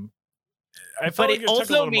with him. I felt like it took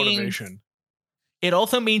a little motivation. It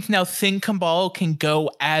also means now Sin Cabal can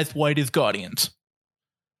go as White as Guardians.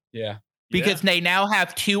 Yeah, because they now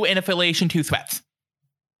have 2 in affiliation 2 threats.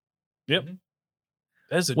 Yep.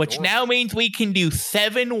 Which now means we can do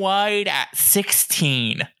 7 wide at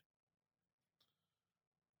 16.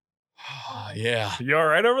 Yeah. You all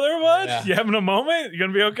right over there, bud? Yeah. You having a moment? You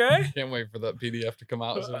gonna be okay? Can't wait for that PDF to come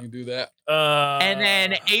out so we can do that. And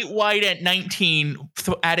then 8 wide at 19,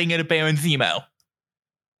 adding in a Baron Zemo.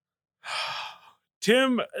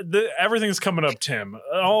 Tim, everything's coming up, Tim.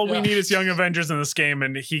 All we need is Young Avengers in this game,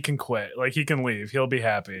 and he can quit. Like, he can leave. He'll be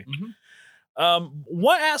happy. Mm-hmm.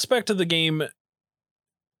 What aspect of the game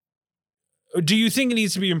do you think it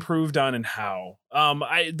needs to be improved on, and how?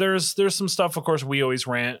 There's some stuff, of course, we always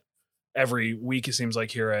rant every week, it seems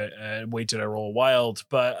like, here at Wait Did I Roll Wild.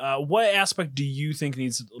 But what aspect do you think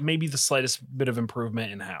needs maybe the slightest bit of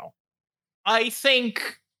improvement, and how? I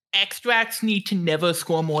think extracts need to never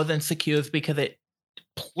score more than secures because it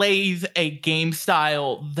plays a game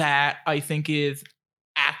style that I think is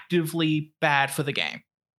actively bad for the game.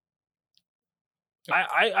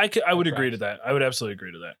 I would agree to that. I would absolutely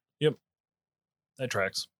agree to that. Yep. That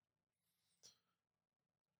tracks.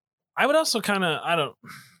 I would also kind of,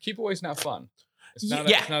 Keep Away's not fun. It's not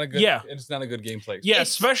a good gameplay. Yeah,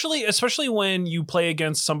 especially when you play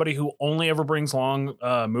against somebody who only ever brings long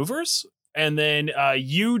movers. And then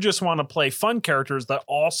you just want to play fun characters that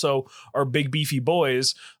also are big beefy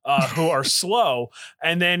boys who are slow.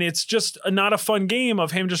 And then it's just not a fun game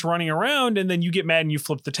of him just running around. And then you get mad and you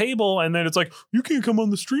flip the table. And then it's like, you can't come on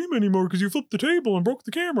the stream anymore because you flipped the table and broke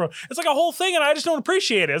the camera. It's like a whole thing. And I just don't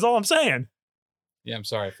appreciate it. Is all I'm saying. Yeah, I'm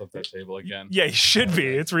sorry I flipped that table again. Yeah, you should be.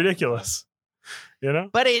 It's ridiculous. You know?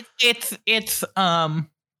 But it's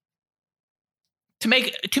To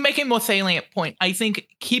make a more salient point, I think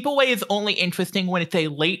Keep Away is only interesting when it's a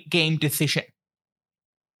late game decision.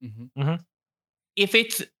 Mm-hmm. Mm-hmm. If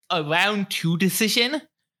it's a round 2 decision,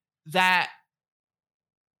 that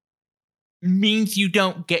means you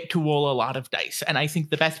don't get to roll a lot of dice. And I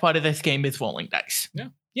think the best part of this game is rolling dice.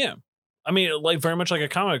 Yeah. I mean, like very much like a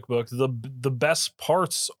comic book, the best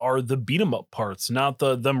parts are the beat 'em up parts, not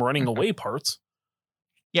them running away parts.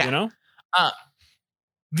 Yeah. You know?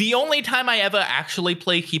 The only time I ever actually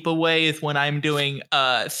play Keep Away is when I'm doing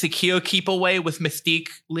secure Keep Away with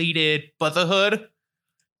Mystique-leaded Brotherhood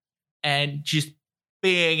and just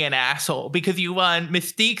being an asshole because you run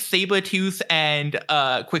Mystique, Sabretooth, and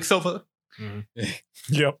Quicksilver. Mm-hmm.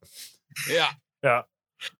 Yep. Yeah.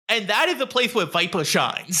 And that is a place where Viper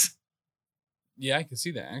shines. Yeah, I can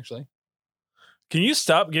see that actually. Can you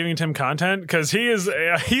stop giving Tim content? Because he's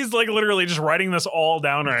like literally just writing this all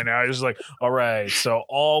down right now. He's just like, all right, so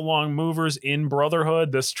all long movers in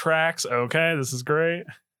Brotherhood. This tracks. Okay, this is great.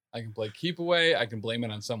 I can play Keep Away. I can blame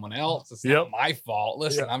it on someone else. It's not my fault.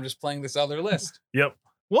 Listen, I'm just playing this other list. Yep.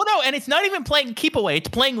 Well, no, and it's not even playing Keep Away. It's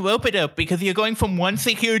playing Rope-a-Dope because you're going from one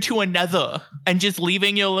secure to another and just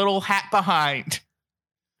leaving your little hat behind.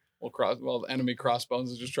 Well, the enemy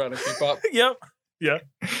Crossbones is just trying to keep up. Yep. Yeah.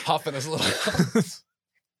 Huffing his little.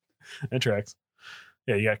 It tracks.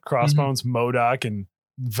 Yeah, you got Crossbones, MODOK, and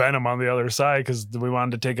Venom on the other side because we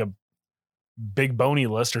wanted to take a big bony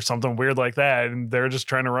list or something weird like that, and they're just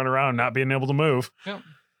trying to run around not being able to move. Yep.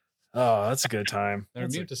 Oh, that's a good time. They're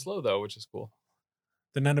immune to slow though, which is cool.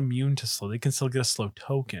 They're not immune to slow. They can still get a slow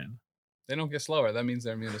token. They don't get slower. That means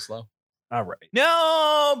they're immune to slow. All right.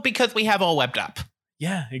 No, because we have all webbed up.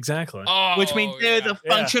 Yeah, exactly. Oh, which means there's a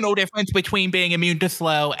functional difference between being immune to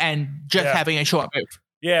slow and just having a short move.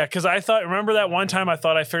 Yeah, because remember that one time I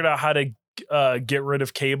thought I figured out how to get rid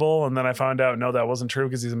of Cable, and then I found out, no, that wasn't true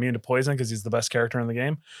because he's immune to poison because he's the best character in the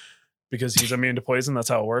game. Because he's immune to poison. That's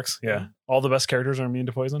how it works. Yeah. All the best characters are immune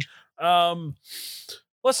to poison.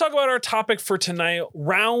 Let's talk about our topic for tonight,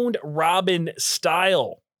 round robin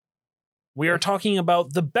style. We are talking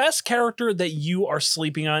about the best character that you are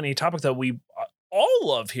sleeping on, a topic that we all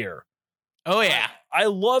love here. Oh, yeah. I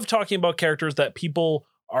love talking about characters that people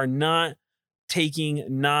are not taking,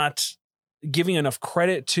 not giving enough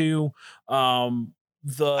credit to.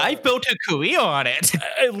 I've built a career on it.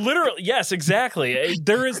 Literally, yes, exactly.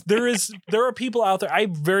 There are people out there. I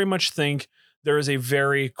very much think there is a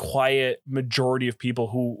very quiet majority of people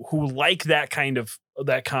who like that kind of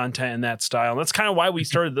that content and that style. And that's kind of why we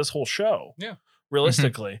started this whole show. Yeah.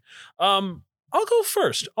 Realistically. I'll go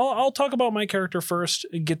first. I'll talk about my character first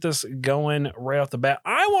and get this going right off the bat.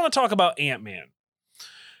 I want to talk about Ant-Man.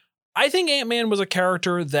 I think Ant-Man was a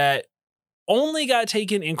character that only got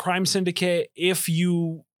taken in Crime Syndicate if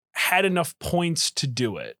you had enough points to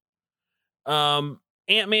do it.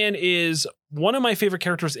 Ant-Man is one of my favorite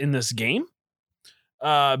characters in this game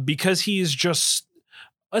because he's just,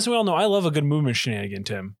 as we all know, I love a good movement shenanigan,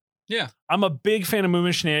 Tim. Yeah. I'm a big fan of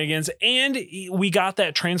movement shenanigans, and we got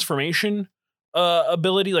that transformation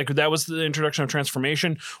ability. Like that was the introduction of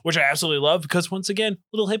transformation, which I absolutely love because once again,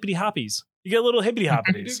 little hippity hoppies. You get little hippity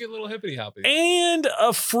hoppies. You do get little hippity hoppies. And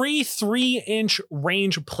a free 3-inch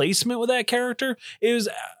range placement with that character is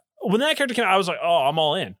when that character came out, I was like, oh, I'm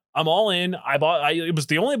all in. I'm all in. It was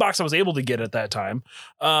the only box I was able to get at that time.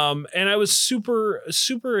 And I was super,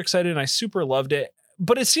 super excited and I super loved it.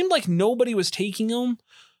 But it seemed like nobody was taking him,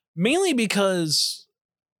 mainly because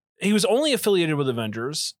he was only affiliated with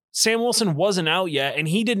Avengers. Sam Wilson wasn't out yet, and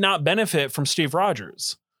he did not benefit from Steve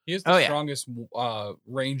Rogers. He has the strongest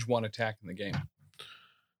range 1 attack in the game.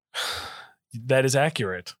 That is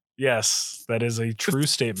accurate. Yes, that is a true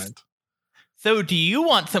statement. So do you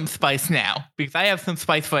want some spice now? Because I have some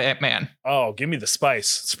spice for Ant-Man. Oh, give me the spice.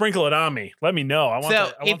 Sprinkle it on me. Let me know. I want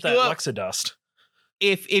that Alexa dust.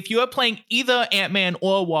 If you are playing either Ant-Man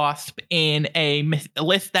or Wasp in a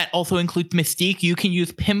list that also includes Mystique, you can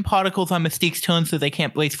use Pym particles on Mystique's turn so they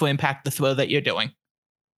can't brace for impact the throw that you're doing.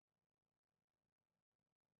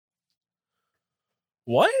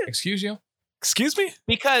 What? Excuse you? Excuse me?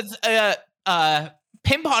 Because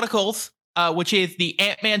Pym particles which is the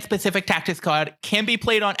Ant-Man specific tactics card, can be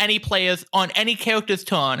played on any players on any character's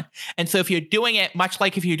turn. And so if you're doing it, much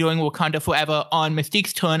like if you're doing Wakanda Forever on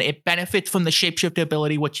Mystique's turn, it benefits from the shapeshifter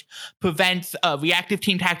ability, which prevents reactive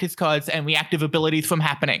team tactics cards and reactive abilities from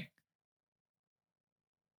happening.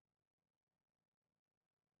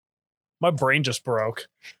 My brain just broke.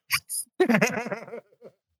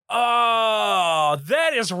 Oh,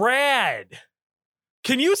 that is rad.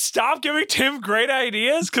 Can you stop giving Tim great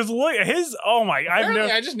ideas? Because look,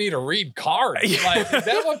 I just need to read cards. Like, is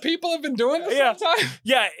that what people have been doing this whole time?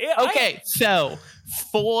 Yeah. Okay, so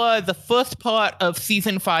for the first part of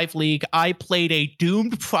Season 5 League, I played a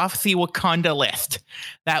Doomed Prophecy Wakanda list.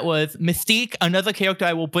 That was Mystique, another character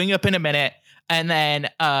I will bring up in a minute, and then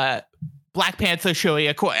Black Panther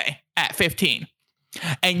Shuri Okoye at 15.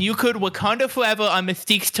 And you could Wakanda Forever on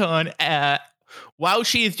Mystique's turn while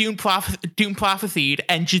she is Doom Prophesied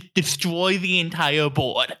and just destroy the entire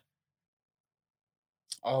board.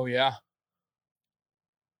 Oh, yeah.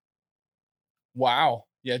 Wow.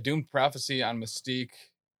 Yeah, Doom Prophecy on Mystique.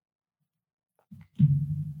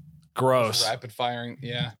 Gross. Rapid firing,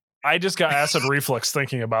 yeah. I just got acid reflux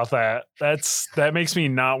thinking about that. That makes me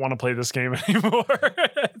not want to play this game anymore.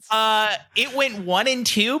 It went 1 and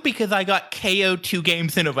 2 because I got KO'd 2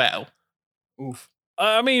 games in a row. Oof.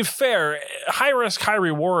 I mean, fair. High risk, high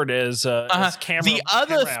reward as camera. The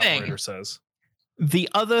other thing says. The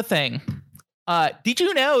other thing. Did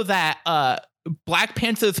you know that Black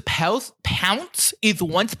Panther's pounce is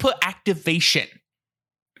once per activation,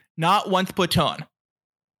 not once per turn?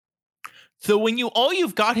 So when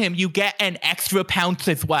you've got him, you get an extra pounce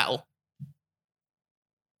as well.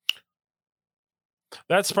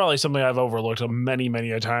 That's probably something I've overlooked many, many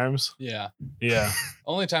a times. Yeah. Yeah.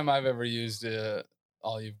 Only time I've ever used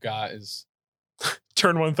all you've got is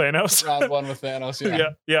turn 1 Thanos. Round 1 with Thanos.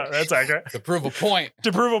 Yeah. Yeah, that's accurate. To prove a point.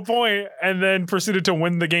 And then proceeded to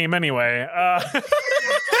win the game anyway.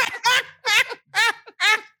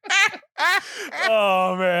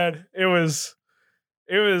 Oh man, it was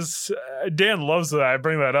Dan loves that I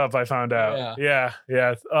bring that up. I found out. Yeah.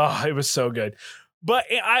 Oh, it was so good. But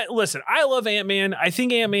I love Ant-Man. I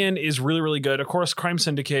think Ant-Man is really, really good. Of course, Crime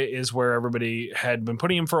Syndicate is where everybody had been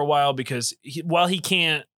putting him for a while because while he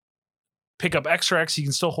can't pick up extracts, he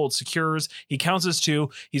can still hold secures. He counts as 2.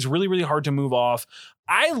 He's really, really hard to move off.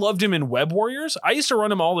 I loved him in Web Warriors. I used to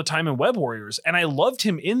run him all the time in Web Warriors, and I loved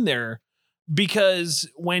him in there because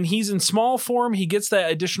when he's in small form, he gets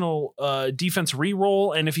that additional defense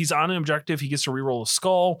reroll, and if he's on an objective, he gets to reroll a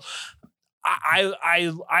skull.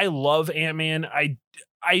 I love Ant-Man.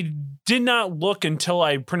 I did not look until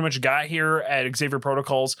I pretty much got here at Xavier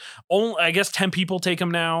Protocols. Only, I guess 10 people take him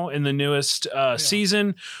now in the newest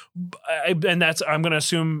season, and that's I'm going to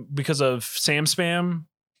assume because of Sam Spam.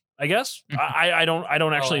 I guess I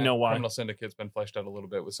don't actually know why. Criminal Syndicate's been fleshed out a little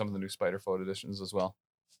bit with some of the new Spider-Foot editions as well.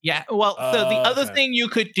 Yeah, well, so the other thing you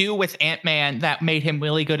could do with Ant-Man that made him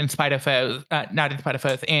really good in Spider-Foes, not in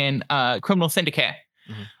Spider-Foes, in Criminal Syndicate,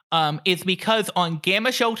 is because on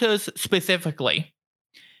Gamma Shelters specifically,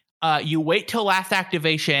 you wait till last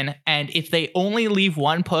activation, and if they only leave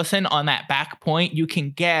one person on that back point, you can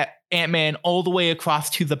get Ant-Man all the way across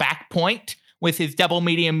to the back point with his double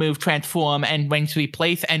medium move, transform, and range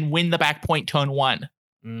replace, and win the back point turn 1.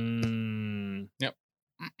 Yep.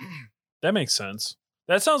 That makes sense.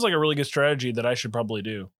 That sounds like a really good strategy that I should probably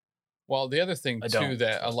do. Well, the other thing, too,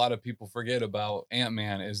 that a lot of people forget about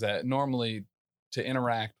Ant-Man is that normally to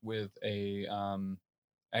interact with a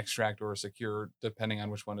extract or a secure, depending on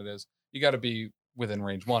which one it is, you got to be within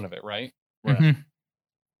range 1 of it, right? Mm-hmm.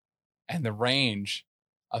 And the range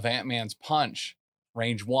of Ant-Man's punch,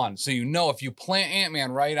 range 1. So if you plant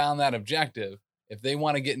Ant-Man right on that objective, if they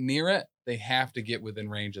want to get near it, they have to get within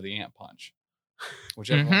range of the Ant punch, which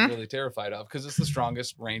everyone's really terrified of because it's the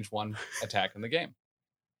strongest range 1 attack in the game.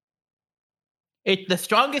 It's the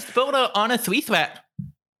strongest builder on a 3-threat.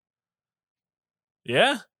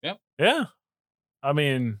 Yeah. Yep. Yeah. I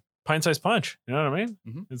mean, pint-sized punch. You know what I mean?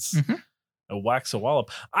 Mm-hmm. It's a wax a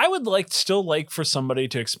wallop. I would still like for somebody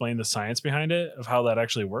to explain the science behind it of how that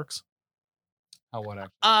actually works. How what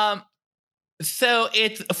actually? So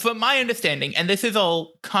it's, from my understanding, and this is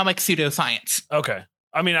all comic pseudoscience. Okay.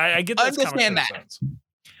 I mean, I get that. Understand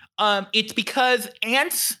that. It's because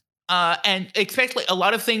ants, and especially a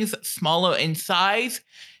lot of things smaller in size,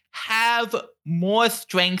 have more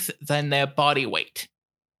strength than their body weight.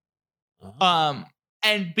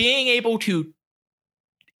 And being able to,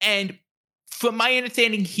 and from my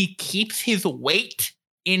understanding, he keeps his weight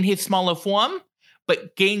in his smaller form,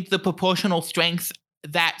 but gains the proportional strength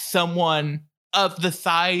that someone of the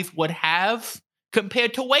size would have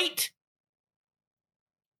compared to weight.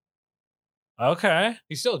 Okay.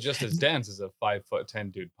 He's still just as dense as a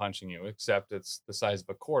 5'10" dude punching you, except it's the size of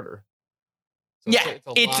a quarter. So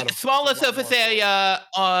it's smaller surface area,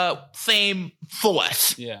 same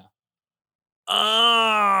force. Yeah.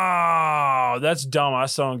 Oh, that's dumb. I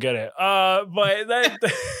still don't get it. But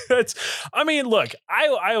that's. I mean, look,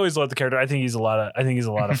 I always love the character. I think he's a lot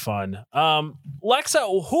of fun.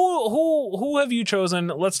 Lexa, who have you chosen?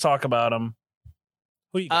 Let's talk about him.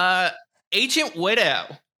 Who you got? Agent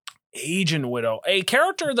Widow. Agent Widow, a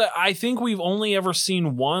character that I think we've only ever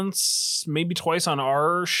seen once, maybe twice on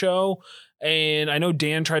our show. And I know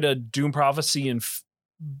Dan tried to Doom Prophecy and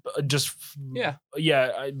did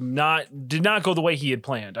not go the way he had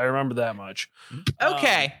planned. I remember that much.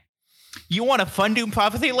 Okay. You want a fun Doom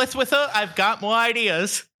Prophecy list with her? I've got more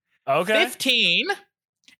ideas. Okay. 15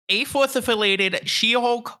 A-Force affiliated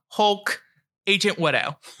She-Hulk, Hulk, Agent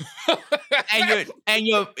Widow. and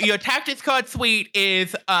your tactics card suite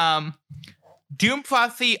is Doom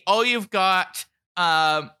Prophecy. All you've got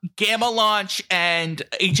Gamma Launch and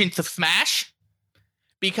Agents of Smash,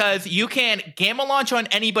 because you can Gamma Launch on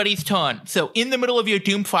anybody's turn. So in the middle of your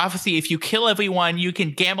Doom Prophecy, if you kill everyone, you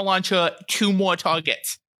can Gamma Launch her 2 more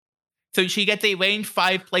targets. So she gets a range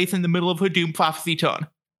 5 place in the middle of her Doom Prophecy turn.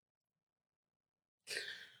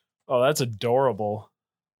 Oh, that's adorable.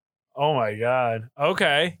 Oh my god.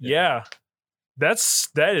 Okay. Yeah. That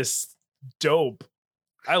is dope.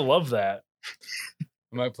 I love that.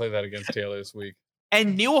 I might play that against Taylor this week.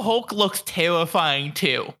 And New Hulk looks terrifying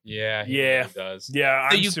too. Yeah, he really does. Yeah,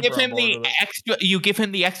 so you give him the extra. You give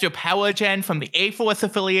him the extra power gen from the A-Force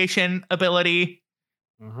affiliation ability.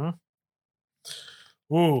 Mm-hmm.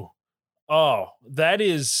 Ooh, oh, that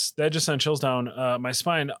just sent chills down my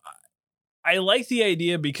spine. I like the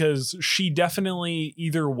idea because she definitely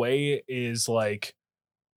either way is like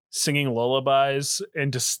singing lullabies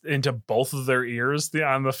into both of their ears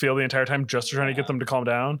on the field the entire time, just trying to get them to calm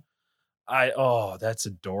down. That's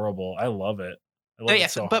adorable. I love it.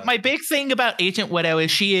 But my big thing about Agent Widow is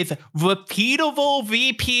she is repeatable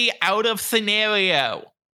VP out of scenario.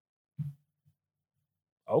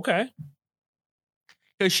 Okay.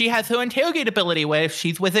 Because she has her interrogate ability where if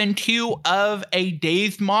she's within 2 of a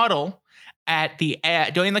dazed model at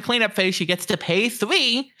during the cleanup phase, she gets to pay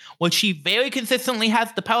 3, which she very consistently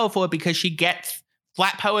has the power for because she gets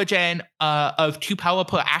flat power gen of 2 power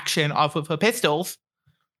per action off of her pistols.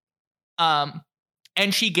 And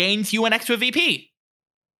she gains you an extra VP.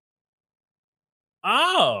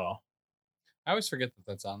 Oh. I always forget that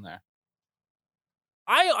that's on there.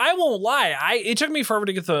 I won't lie. It took me forever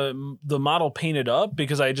to get the model painted up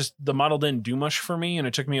because the model didn't do much for me, and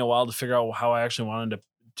it took me a while to figure out how I actually wanted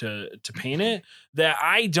to paint it. That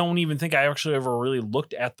I don't even think I actually ever really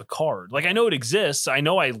looked at the card. Like, I know it exists. I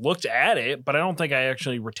know I looked at it, but I don't think I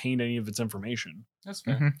actually retained any of its information. That's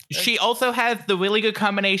fair. Mm-hmm. She also has the really good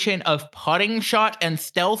combination of parting shot and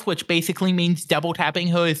stealth, which basically means double tapping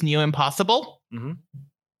her is near impossible. Mm-hmm.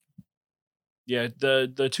 Yeah,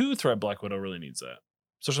 the 2-threat Black Widow really needs that,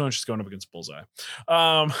 especially when she's going up against Bullseye.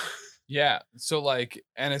 Yeah, so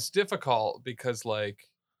and it's difficult because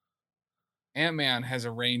Ant-Man has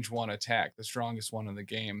a range 1 attack, the strongest one in the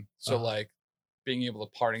game. So being able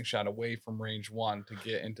to parting shot away from range 1 to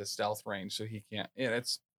get into stealth range, so he can't. Yeah,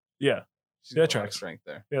 that tracks. Strength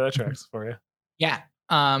there. Yeah, that tracks for you. Yeah.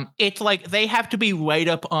 It's like they have to be right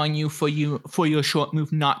up on you for your short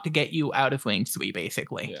move not to get you out of range 3,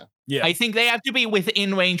 basically. Yeah. I think they have to be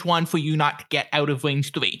within range 1 for you not to get out of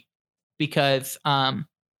range 3. Because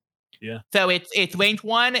so it's range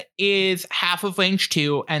 1 is half of range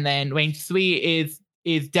 2, and then range 3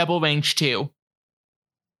 is double range 2.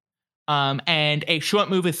 And a short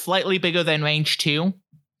move is slightly bigger than range 2.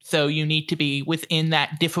 So you need to be within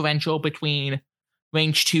that differential between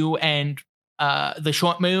range 2 and the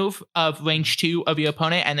short move of range 2 of your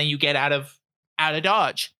opponent, and then you get out of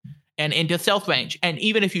dodge and into stealth range. And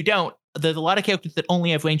even if you don't, there's a lot of characters that only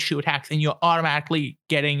have range 2 attacks, and you're automatically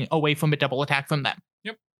getting away from a double attack from them.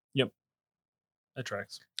 Yep. That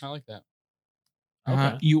tracks. I like that.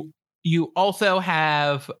 Okay. You also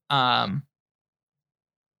have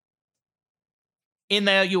in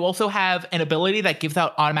there, you also have an ability that gives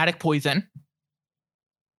out automatic poison.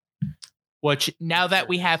 Which, now that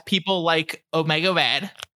we have people like Omega Red,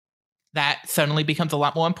 that suddenly becomes a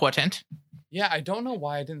lot more important. Yeah, I don't know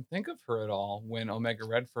why I didn't think of her at all when Omega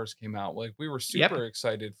Red first came out. We were super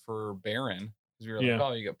excited for Baron. Because we were like,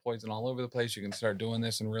 oh, you get poison all over the place. You can start doing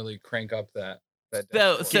this and really crank up that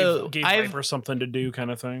So gave Viper something to do kind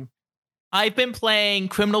of thing. I've been playing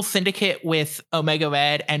Criminal Syndicate with Omega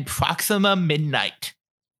Red and Proxima Midnight.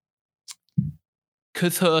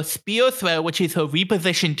 Because her Spear Throw, which is her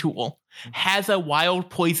reposition tool, has a wild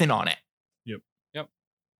poison on it. Yep.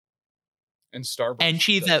 And Starburst and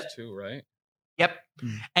she's too, right? Yep.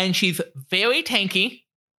 And she's very tanky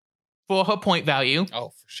for her point value. Oh,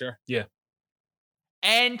 for sure. Yeah.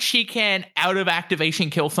 And she can out of activation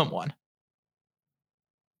kill someone.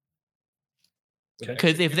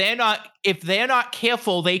 Because if they're not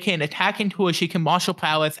careful, they can attack into her. She can martial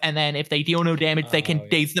prowess, and then if they deal no damage, they can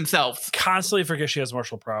daze themselves. Constantly forget she has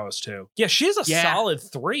martial prowess too. Yeah, she has a solid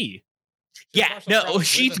 3.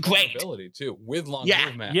 She's great. Ability too, with long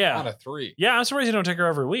movement. Yeah, on a 3. Yeah, I'm surprised you don't take her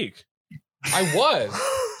every week. I was,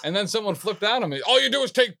 and then someone flipped out on me. All you do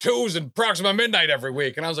is take 2s and Proxima Midnight every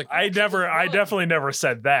week, and I was like, I definitely never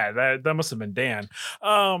said that. That must have been Dan.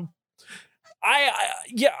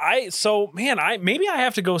 Maybe I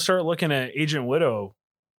have to go start looking at Agent Widow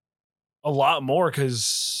a lot more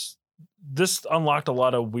because this unlocked a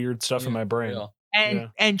lot of weird stuff in my brain. Yeah.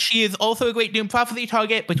 And she is also a great Doom Prophecy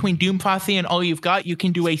target. Between Doom Prophecy and All You've Got, you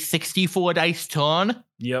can do a 64 dice turn.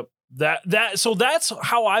 Yep. So that's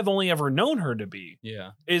how I've only ever known her to be.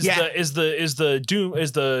 Yeah. Is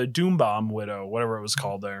the Doom Bomb Widow, whatever it was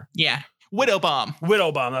called there. Yeah. Widow Bomb,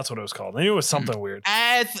 that's what it was called. I knew it was something weird.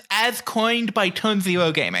 As coined by Turn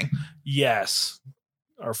Zero Gaming. Yes.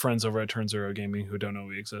 Our friends over at Turn Zero Gaming who don't know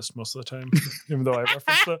we exist most of the time. Even though I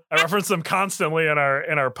reference them constantly in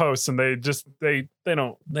our posts, and they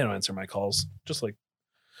don't answer my calls. Just like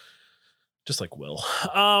Will.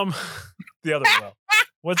 The other Will.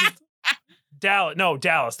 What's it?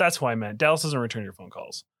 Dallas. That's who I meant. Dallas doesn't return your phone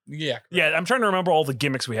calls. Yeah. Correct. Yeah, I'm trying to remember all the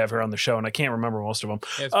gimmicks we have here on the show, and I can't remember most of them.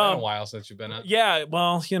 Yeah, it's been a while since you've been on. Yeah,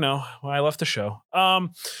 well, I left the show.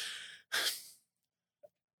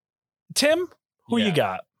 Tim, who you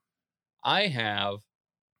got? I have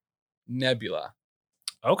Nebula.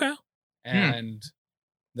 Okay. And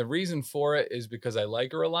the reason for it is because I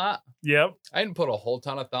like her a lot. Yep. I didn't put a whole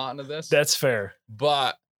ton of thought into this. That's fair.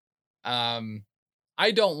 But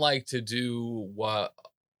I don't like to do what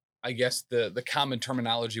I guess the common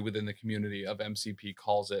terminology within the community of MCP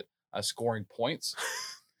calls it scoring points.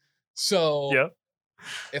 So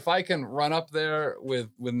if I can run up there with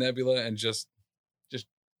Nebula and just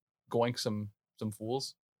goink some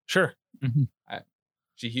fools. Sure. Mm-hmm.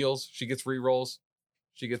 She heals. She gets rerolls.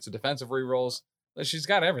 She gets the defensive rerolls. She's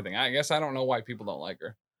got everything. I guess I don't know why people don't like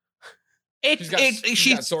her. She's got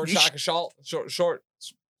sword shock assault. Sword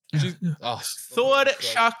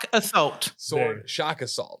shock assault. Sword shock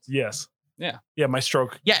assault. Yes. Yeah. Yeah. My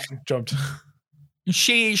stroke. Yeah. Jumped.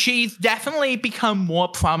 She's definitely become more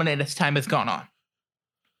prominent as time has gone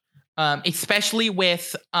on. Especially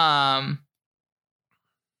with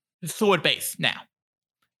sword base now.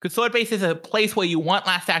 Because sword base is a place where you want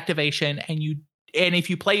last activation, and if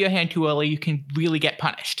you play your hand too early, you can really get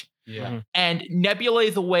punished. Yeah. Mm-hmm. And Nebula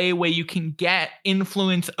is a way where you can get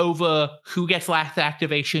influence over who gets last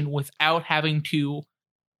activation without having to,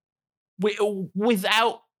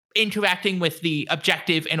 without interacting with the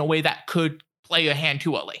objective in a way that could play your hand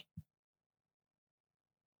too early.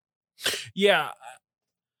 Yeah.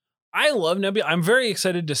 I love Nebula. I'm very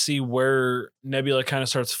excited to see where Nebula kind of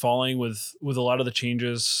starts falling with a lot of the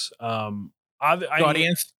changes.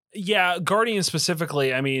 Guardians? Guardians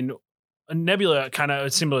specifically. I mean, Nebula kind of,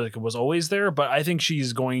 it seemed like it was always there, but I think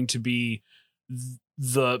she's going to be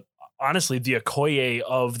honestly the Okoye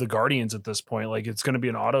of the Guardians at this point. Like, it's going to be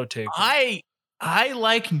an auto take. I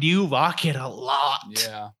like New Rocket a lot.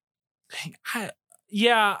 Yeah.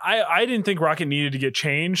 I didn't think Rocket needed to get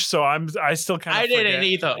changed, so I still kind of didn't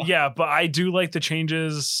either. Yeah, but I do like the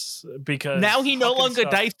changes because now he no longer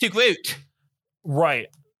dies to Groot. Right.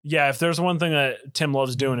 Yeah, if there's one thing that Tim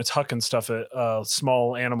loves doing, it's hucking stuff at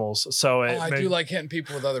small animals. So I do like hitting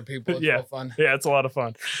people with other people. It's real fun. Yeah, it's a lot of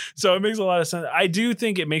fun. So it makes a lot of sense. I do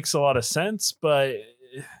think it makes a lot of sense, but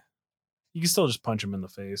you can still just punch him in the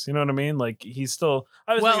face. You know what I mean? Like, he's still.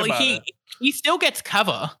 He still gets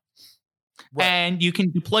cover. Right. And you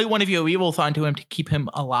can deploy one of your rerolls onto him to keep him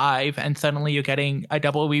alive, and suddenly you're getting a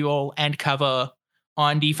double reroll and cover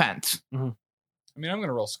on defense. Mm-hmm. I mean, I'm going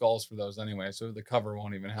to roll skulls for those anyway, so the cover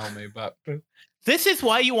won't even help me. But this is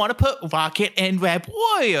why you want to put Rocket and Red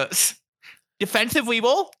Warriors. Defensive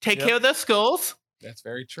reroll, take care of the skulls. That's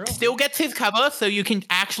very true. Still gets his cover, so you can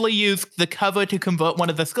actually use the cover to convert one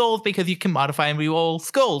of the skulls because you can modify and reroll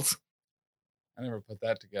skulls. I never put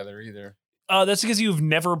that together either. That's because you've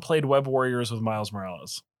never played Web Warriors with Miles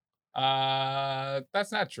Morales.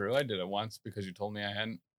 That's not true. I did it once because you told me I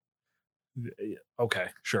hadn't. Okay,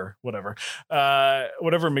 sure, whatever.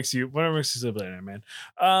 Whatever makes you feel better, man.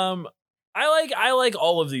 I like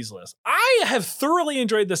all of these lists. I have thoroughly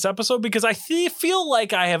enjoyed this episode because I feel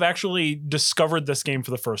like I have actually discovered this game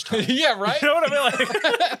for the first time. Yeah, right. You know what I mean?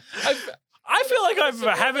 Like, I feel like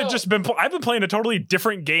I've been playing a totally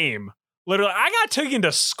different game Literally, I got taken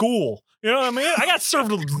to school. You know what I mean? I got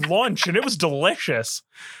served lunch and it was delicious.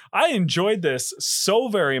 I enjoyed this so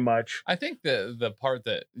very much. I think the part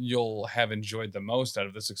that you'll have enjoyed the most out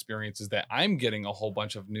of this experience is that I'm getting a whole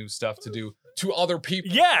bunch of new stuff to do to other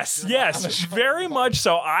people. Yes, very much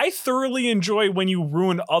so. I thoroughly enjoy when you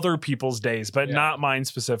ruin other people's days, but not mine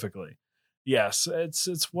specifically. Yes,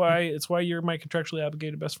 it's why you're my contractually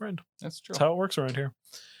obligated best friend. That's true. That's how it works around here.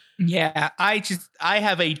 Yeah, I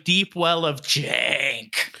have a deep well of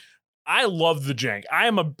jank. I love the jank. I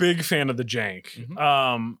am a big fan of the jank.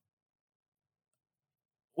 Mm-hmm.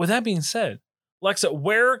 With that being said, Lexa,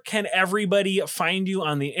 where can everybody find you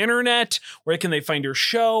on the internet? Where can they find your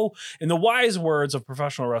show? In the wise words of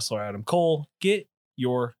professional wrestler Adam Cole, get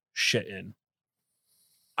your shit in.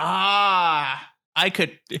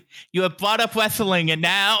 You have brought up wrestling and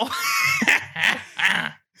now.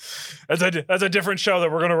 That's a different show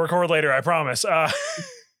that we're going to record later, I promise.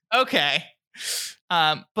 Okay.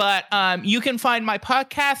 But you can find my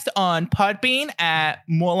podcast on Podbean at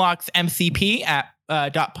MorlocksMCP at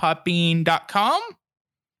 .podbean.com.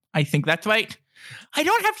 I think that's right. I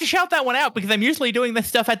don't have to shout that one out because I'm usually doing this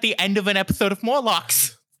stuff at the end of an episode of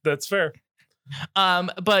Morlocks. That's fair.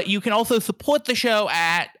 But you can also support the show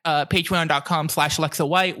at patreon.com/Lexa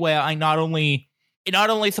White, where it not only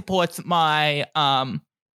supports my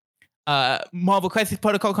Marvel Crisis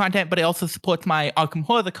Protocol content, but it also supports my Arkham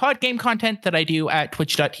Horror the card game content that I do at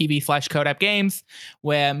twitch.tv/CodabGames,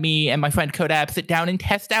 where me and my friend Codab sit down and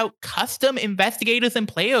test out custom investigators and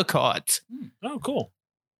player cards. Oh, cool.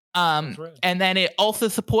 And then it also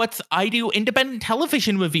supports, I do independent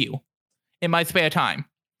television review in my spare time.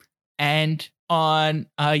 And on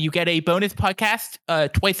you get a bonus podcast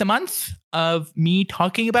twice a month of me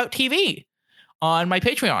talking about TV on my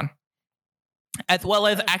Patreon, as well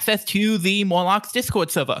as access to the Morlocks Discord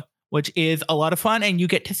server, which is a lot of fun, and you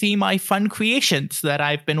get to see my fun creations that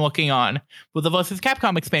I've been working on with the Versus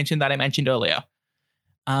Capcom expansion that I mentioned earlier,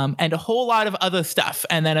 and a whole lot of other stuff.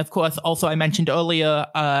 And then, of course, also I mentioned earlier,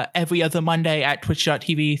 every other Monday at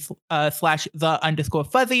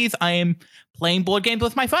twitch.tv/the_fuzzies, I am playing board games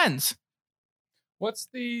with my friends. What's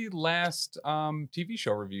the last TV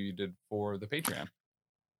show review you did for the Patreon?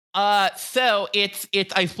 So it's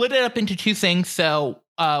I split it up into two things. So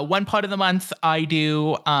one part of the month I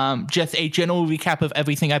do just a general recap of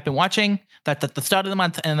everything I've been watching. That's at the start of the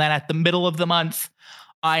month, and then at the middle of the month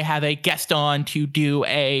I have a guest on to do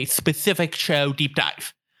a specific show deep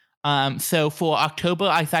dive. So for October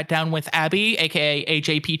I sat down with Abby, aka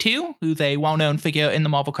AJP2, who's a well-known figure in the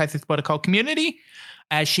Marvel Crisis Protocol community,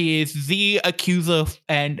 as she is the accuser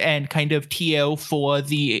and kind of TO for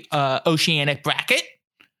the Oceanic bracket.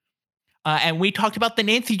 And we talked about the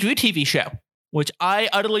Nancy Drew TV show, which I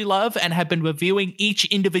utterly love and have been reviewing each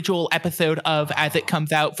individual episode of as it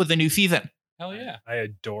comes out for the new season. Hell yeah. I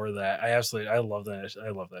adore that. I love that. I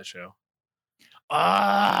love that show.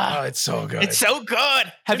 It's so good. It's so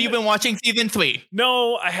good. Have you been watching season 3?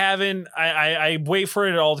 No, I haven't. I wait for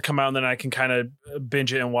it all to come out, and then I can kind of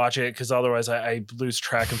binge it and watch it, because otherwise I lose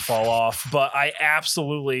track and fall off. But I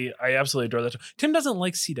absolutely adore that. Tim doesn't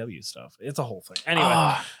like CW stuff. It's a whole thing.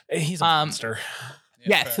 Anyway, he's a monster.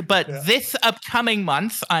 Yes, but this upcoming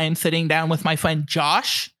month, I am sitting down with my friend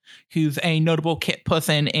Josh, who's a notable kit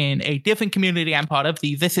person in a different community I'm part of,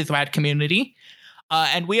 the This Is Rad community.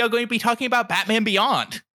 And we are going to be talking about Batman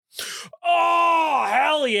Beyond. Oh,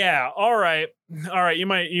 hell yeah. All right. You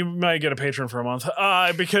might get a patron for a month.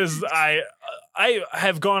 Because I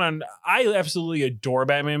have gone on. I absolutely adore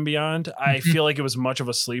Batman Beyond. I feel like it was much of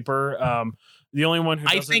a sleeper. The only one who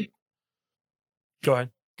doesn't. Go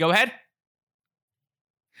ahead.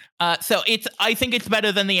 So I think it's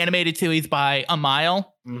better than the animated series by a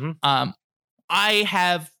mile. Mm-hmm.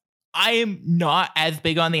 I am not as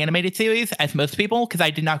big on the animated series as most people because I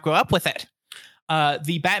did not grow up with it.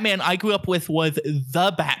 The Batman I grew up with was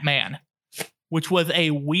The Batman, which was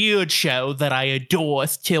a weird show that I adore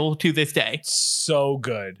still to this day. So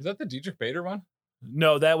good. Is that the Dietrich Bader one?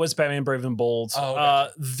 No, that was Batman Brave and Bold. Oh,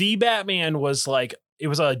 okay. The Batman was like, it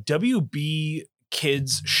was a WB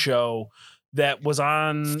Kids show that was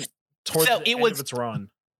on towards the end of its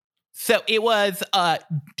run. So it was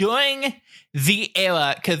during the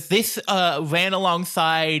era, because this ran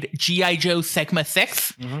alongside G.I. Joe Sigma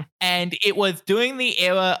 6, and it was during the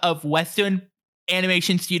era of Western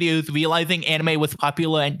animation studios realizing anime was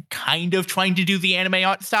popular and kind of trying to do the anime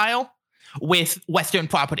art style with Western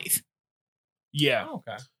properties. Yeah. Oh,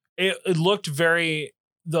 okay. It looked the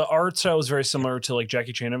art style was very similar to like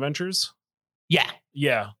Jackie Chan Adventures. Yeah.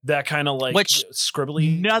 Yeah. That kind of like which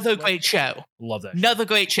scribbly. Another great show. Love that. Another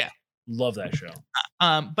great show. Love that show.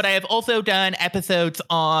 But I have also done episodes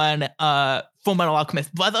on Fullmetal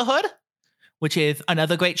Alchemist Brotherhood, which is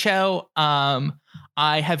another great show.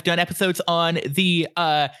 I have done episodes on the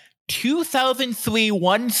 2003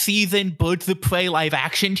 one-season Birds of Prey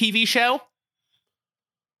live-action TV show.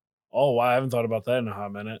 Oh, wow. I haven't thought about that in a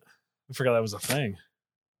hot minute. I forgot that was a thing.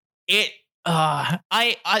 So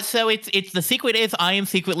it's the secret is I am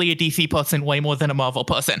secretly a DC person way more than a Marvel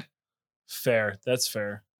person. Fair. That's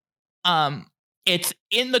fair. It's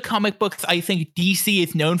in the comic books. I think DC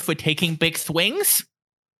is known for taking big swings,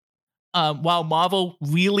 while Marvel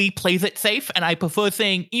really plays it safe. And I prefer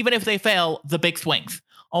saying, even if they fail, the big swings.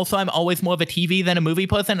 Also, I'm always more of a TV than a movie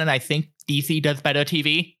person, and I think DC does better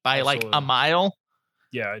TV by Absolutely. Like a mile.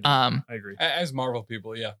 Yeah, I agree. As Marvel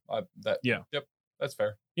people, yeah. Yep, that's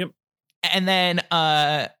fair. Yep. And then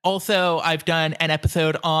also, I've done an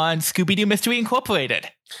episode on Scooby-Doo Mystery Incorporated.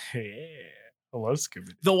 Yeah, I love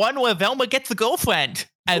Scooby-Doo. The one where Velma gets a girlfriend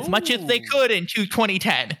as much as they could in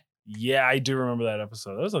 2010. Yeah, I do remember that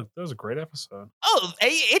episode. That was a great episode. Oh,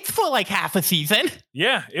 it's for like half a season.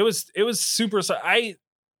 Yeah, it was super.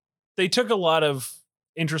 They took a lot of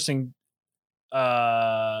interesting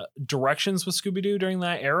directions with Scooby-Doo during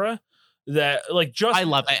that era. That I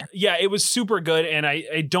love it. Yeah, it was super good, and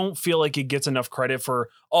I don't feel like it gets enough credit for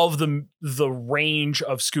all of the range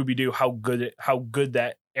of Scooby-Doo. How good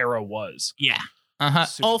that era was. Yeah.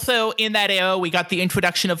 Also, in that era, we got the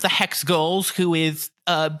introduction of the Hex Girls, who is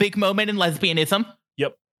a big moment in lesbianism.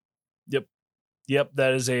 Yep.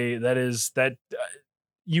 That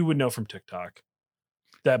you would know from TikTok.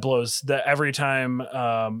 That blows. That every time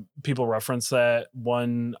people reference that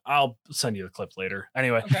one, I'll send you the clip later.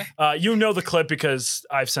 Anyway, okay. You know the clip because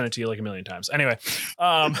I've sent it to you like a million times. Anyway,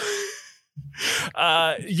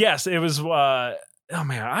 yes, it was. Oh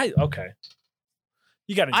man, okay.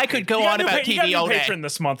 You got. I could go on about TV all day. Patron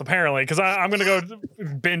this month apparently because I'm going to go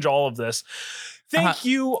binge all of this. Thank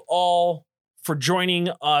you all for joining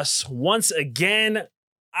us once again.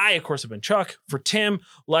 I of course have been Chuck. For Tim,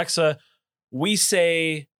 Lexa. We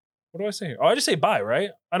say, what do I say here? Oh, I just say bye, right?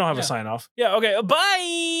 I don't have a sign off. Yeah, okay.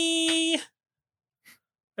 Bye.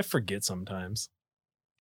 I forget sometimes.